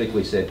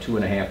specifically said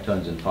 2.5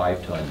 tons and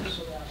 5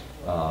 tons.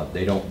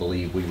 They don't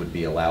believe we would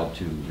be allowed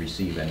to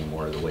receive any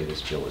more the way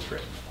this bill is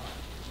written.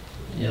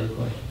 Any other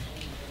questions?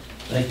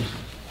 Thank you, sir.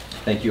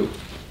 Thank you.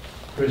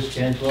 Chris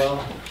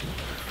Cantwell,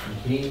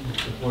 McKean,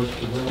 supports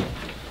the bill.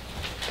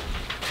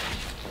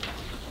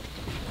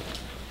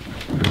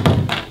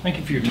 Thank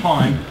you for your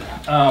time.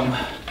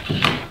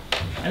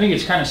 I think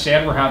it's kind of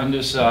sad we're having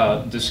this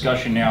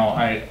discussion now.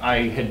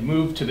 I had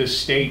moved to this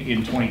state in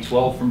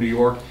 2012 from New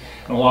York,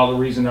 and a lot of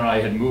the reason that I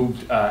had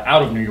moved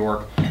out of New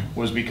York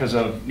was because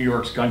of New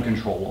York's gun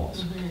control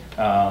laws.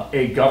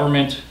 A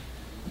government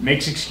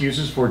makes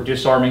excuses for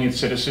disarming its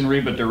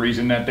citizenry, but the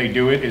reason that they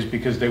do it is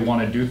because they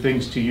want to do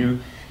things to you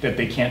that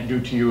they can't do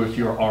to you if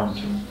you're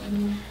armed.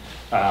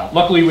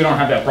 Luckily, we don't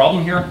have that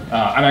problem here.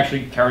 I'm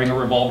actually carrying a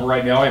revolver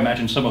right now. I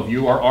imagine some of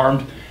you are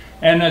armed.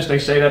 And as they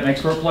say, that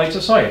makes for a polite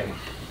society.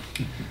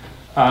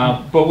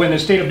 But when the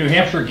state of New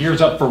Hampshire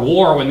gears up for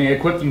war, when they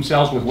equip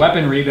themselves with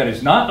weaponry that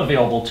is not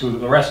available to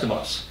the rest of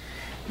us,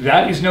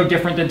 that is no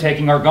different than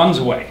taking our guns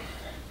away.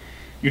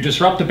 You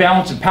disrupt the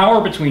balance of power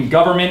between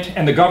government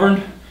and the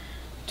governed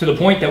to the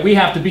point that we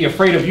have to be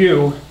afraid of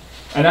you,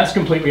 and that's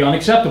completely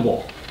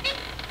unacceptable.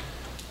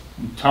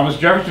 Thomas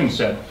Jefferson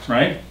said,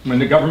 right? When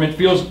the government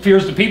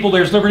fears the people,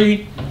 there's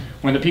liberty.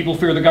 When the people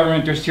fear the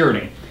government, there's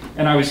tyranny.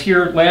 And I was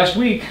here last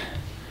week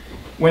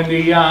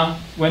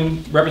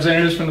when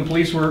representatives from the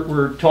police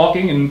were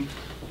talking, and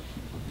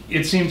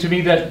it seemed to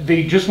me that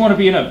they just want to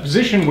be in a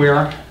position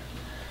where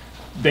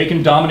they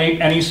can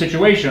dominate any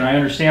situation. I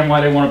understand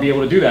why they want to be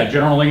able to do that.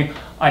 Generally,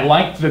 I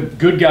like the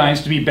good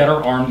guys to be better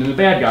armed than the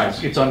bad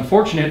guys. It's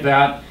unfortunate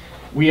that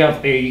we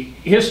have a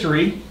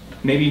history,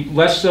 maybe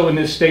less so in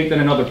this state than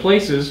in other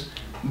places,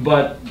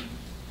 but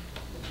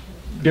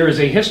there is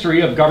a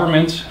history of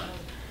governments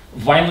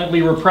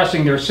violently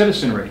repressing their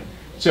citizenry.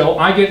 So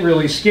I get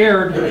really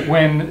scared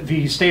when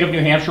the state of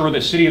New Hampshire or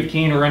the city of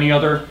Keene or any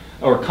other,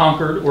 or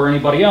Concord or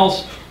anybody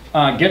else,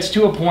 gets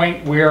to a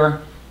point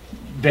where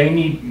they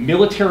need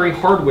military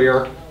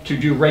hardware to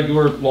do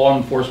regular law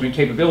enforcement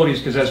capabilities,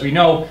 because as we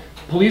know,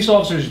 police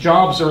officers'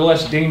 jobs are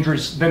less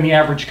dangerous than the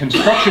average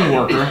construction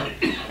worker,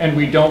 and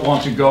we don't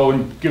want to go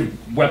and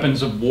give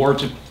weapons of war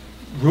to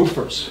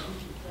roofers.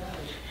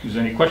 If there's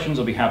any questions,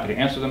 I'll be happy to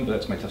answer them, but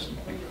that's my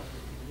testimony.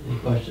 Any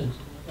questions?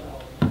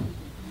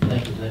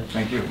 Thank you, Clint.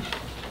 Thank you.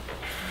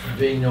 There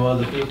being no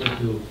other people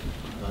to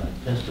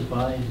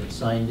testify that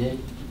signed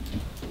in,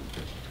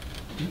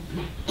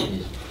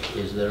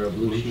 is there a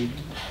blue sheet?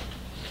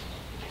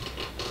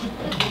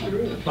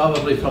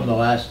 Probably from the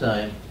last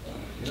time,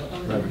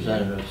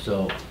 Representative,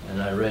 so,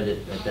 and I read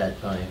it at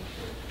that time.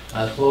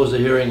 I'll close the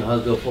hearing on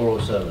House Bill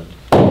 407.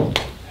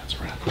 That's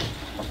right.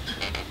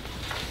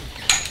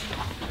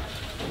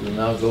 We'll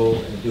now go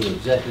into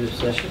executive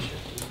session.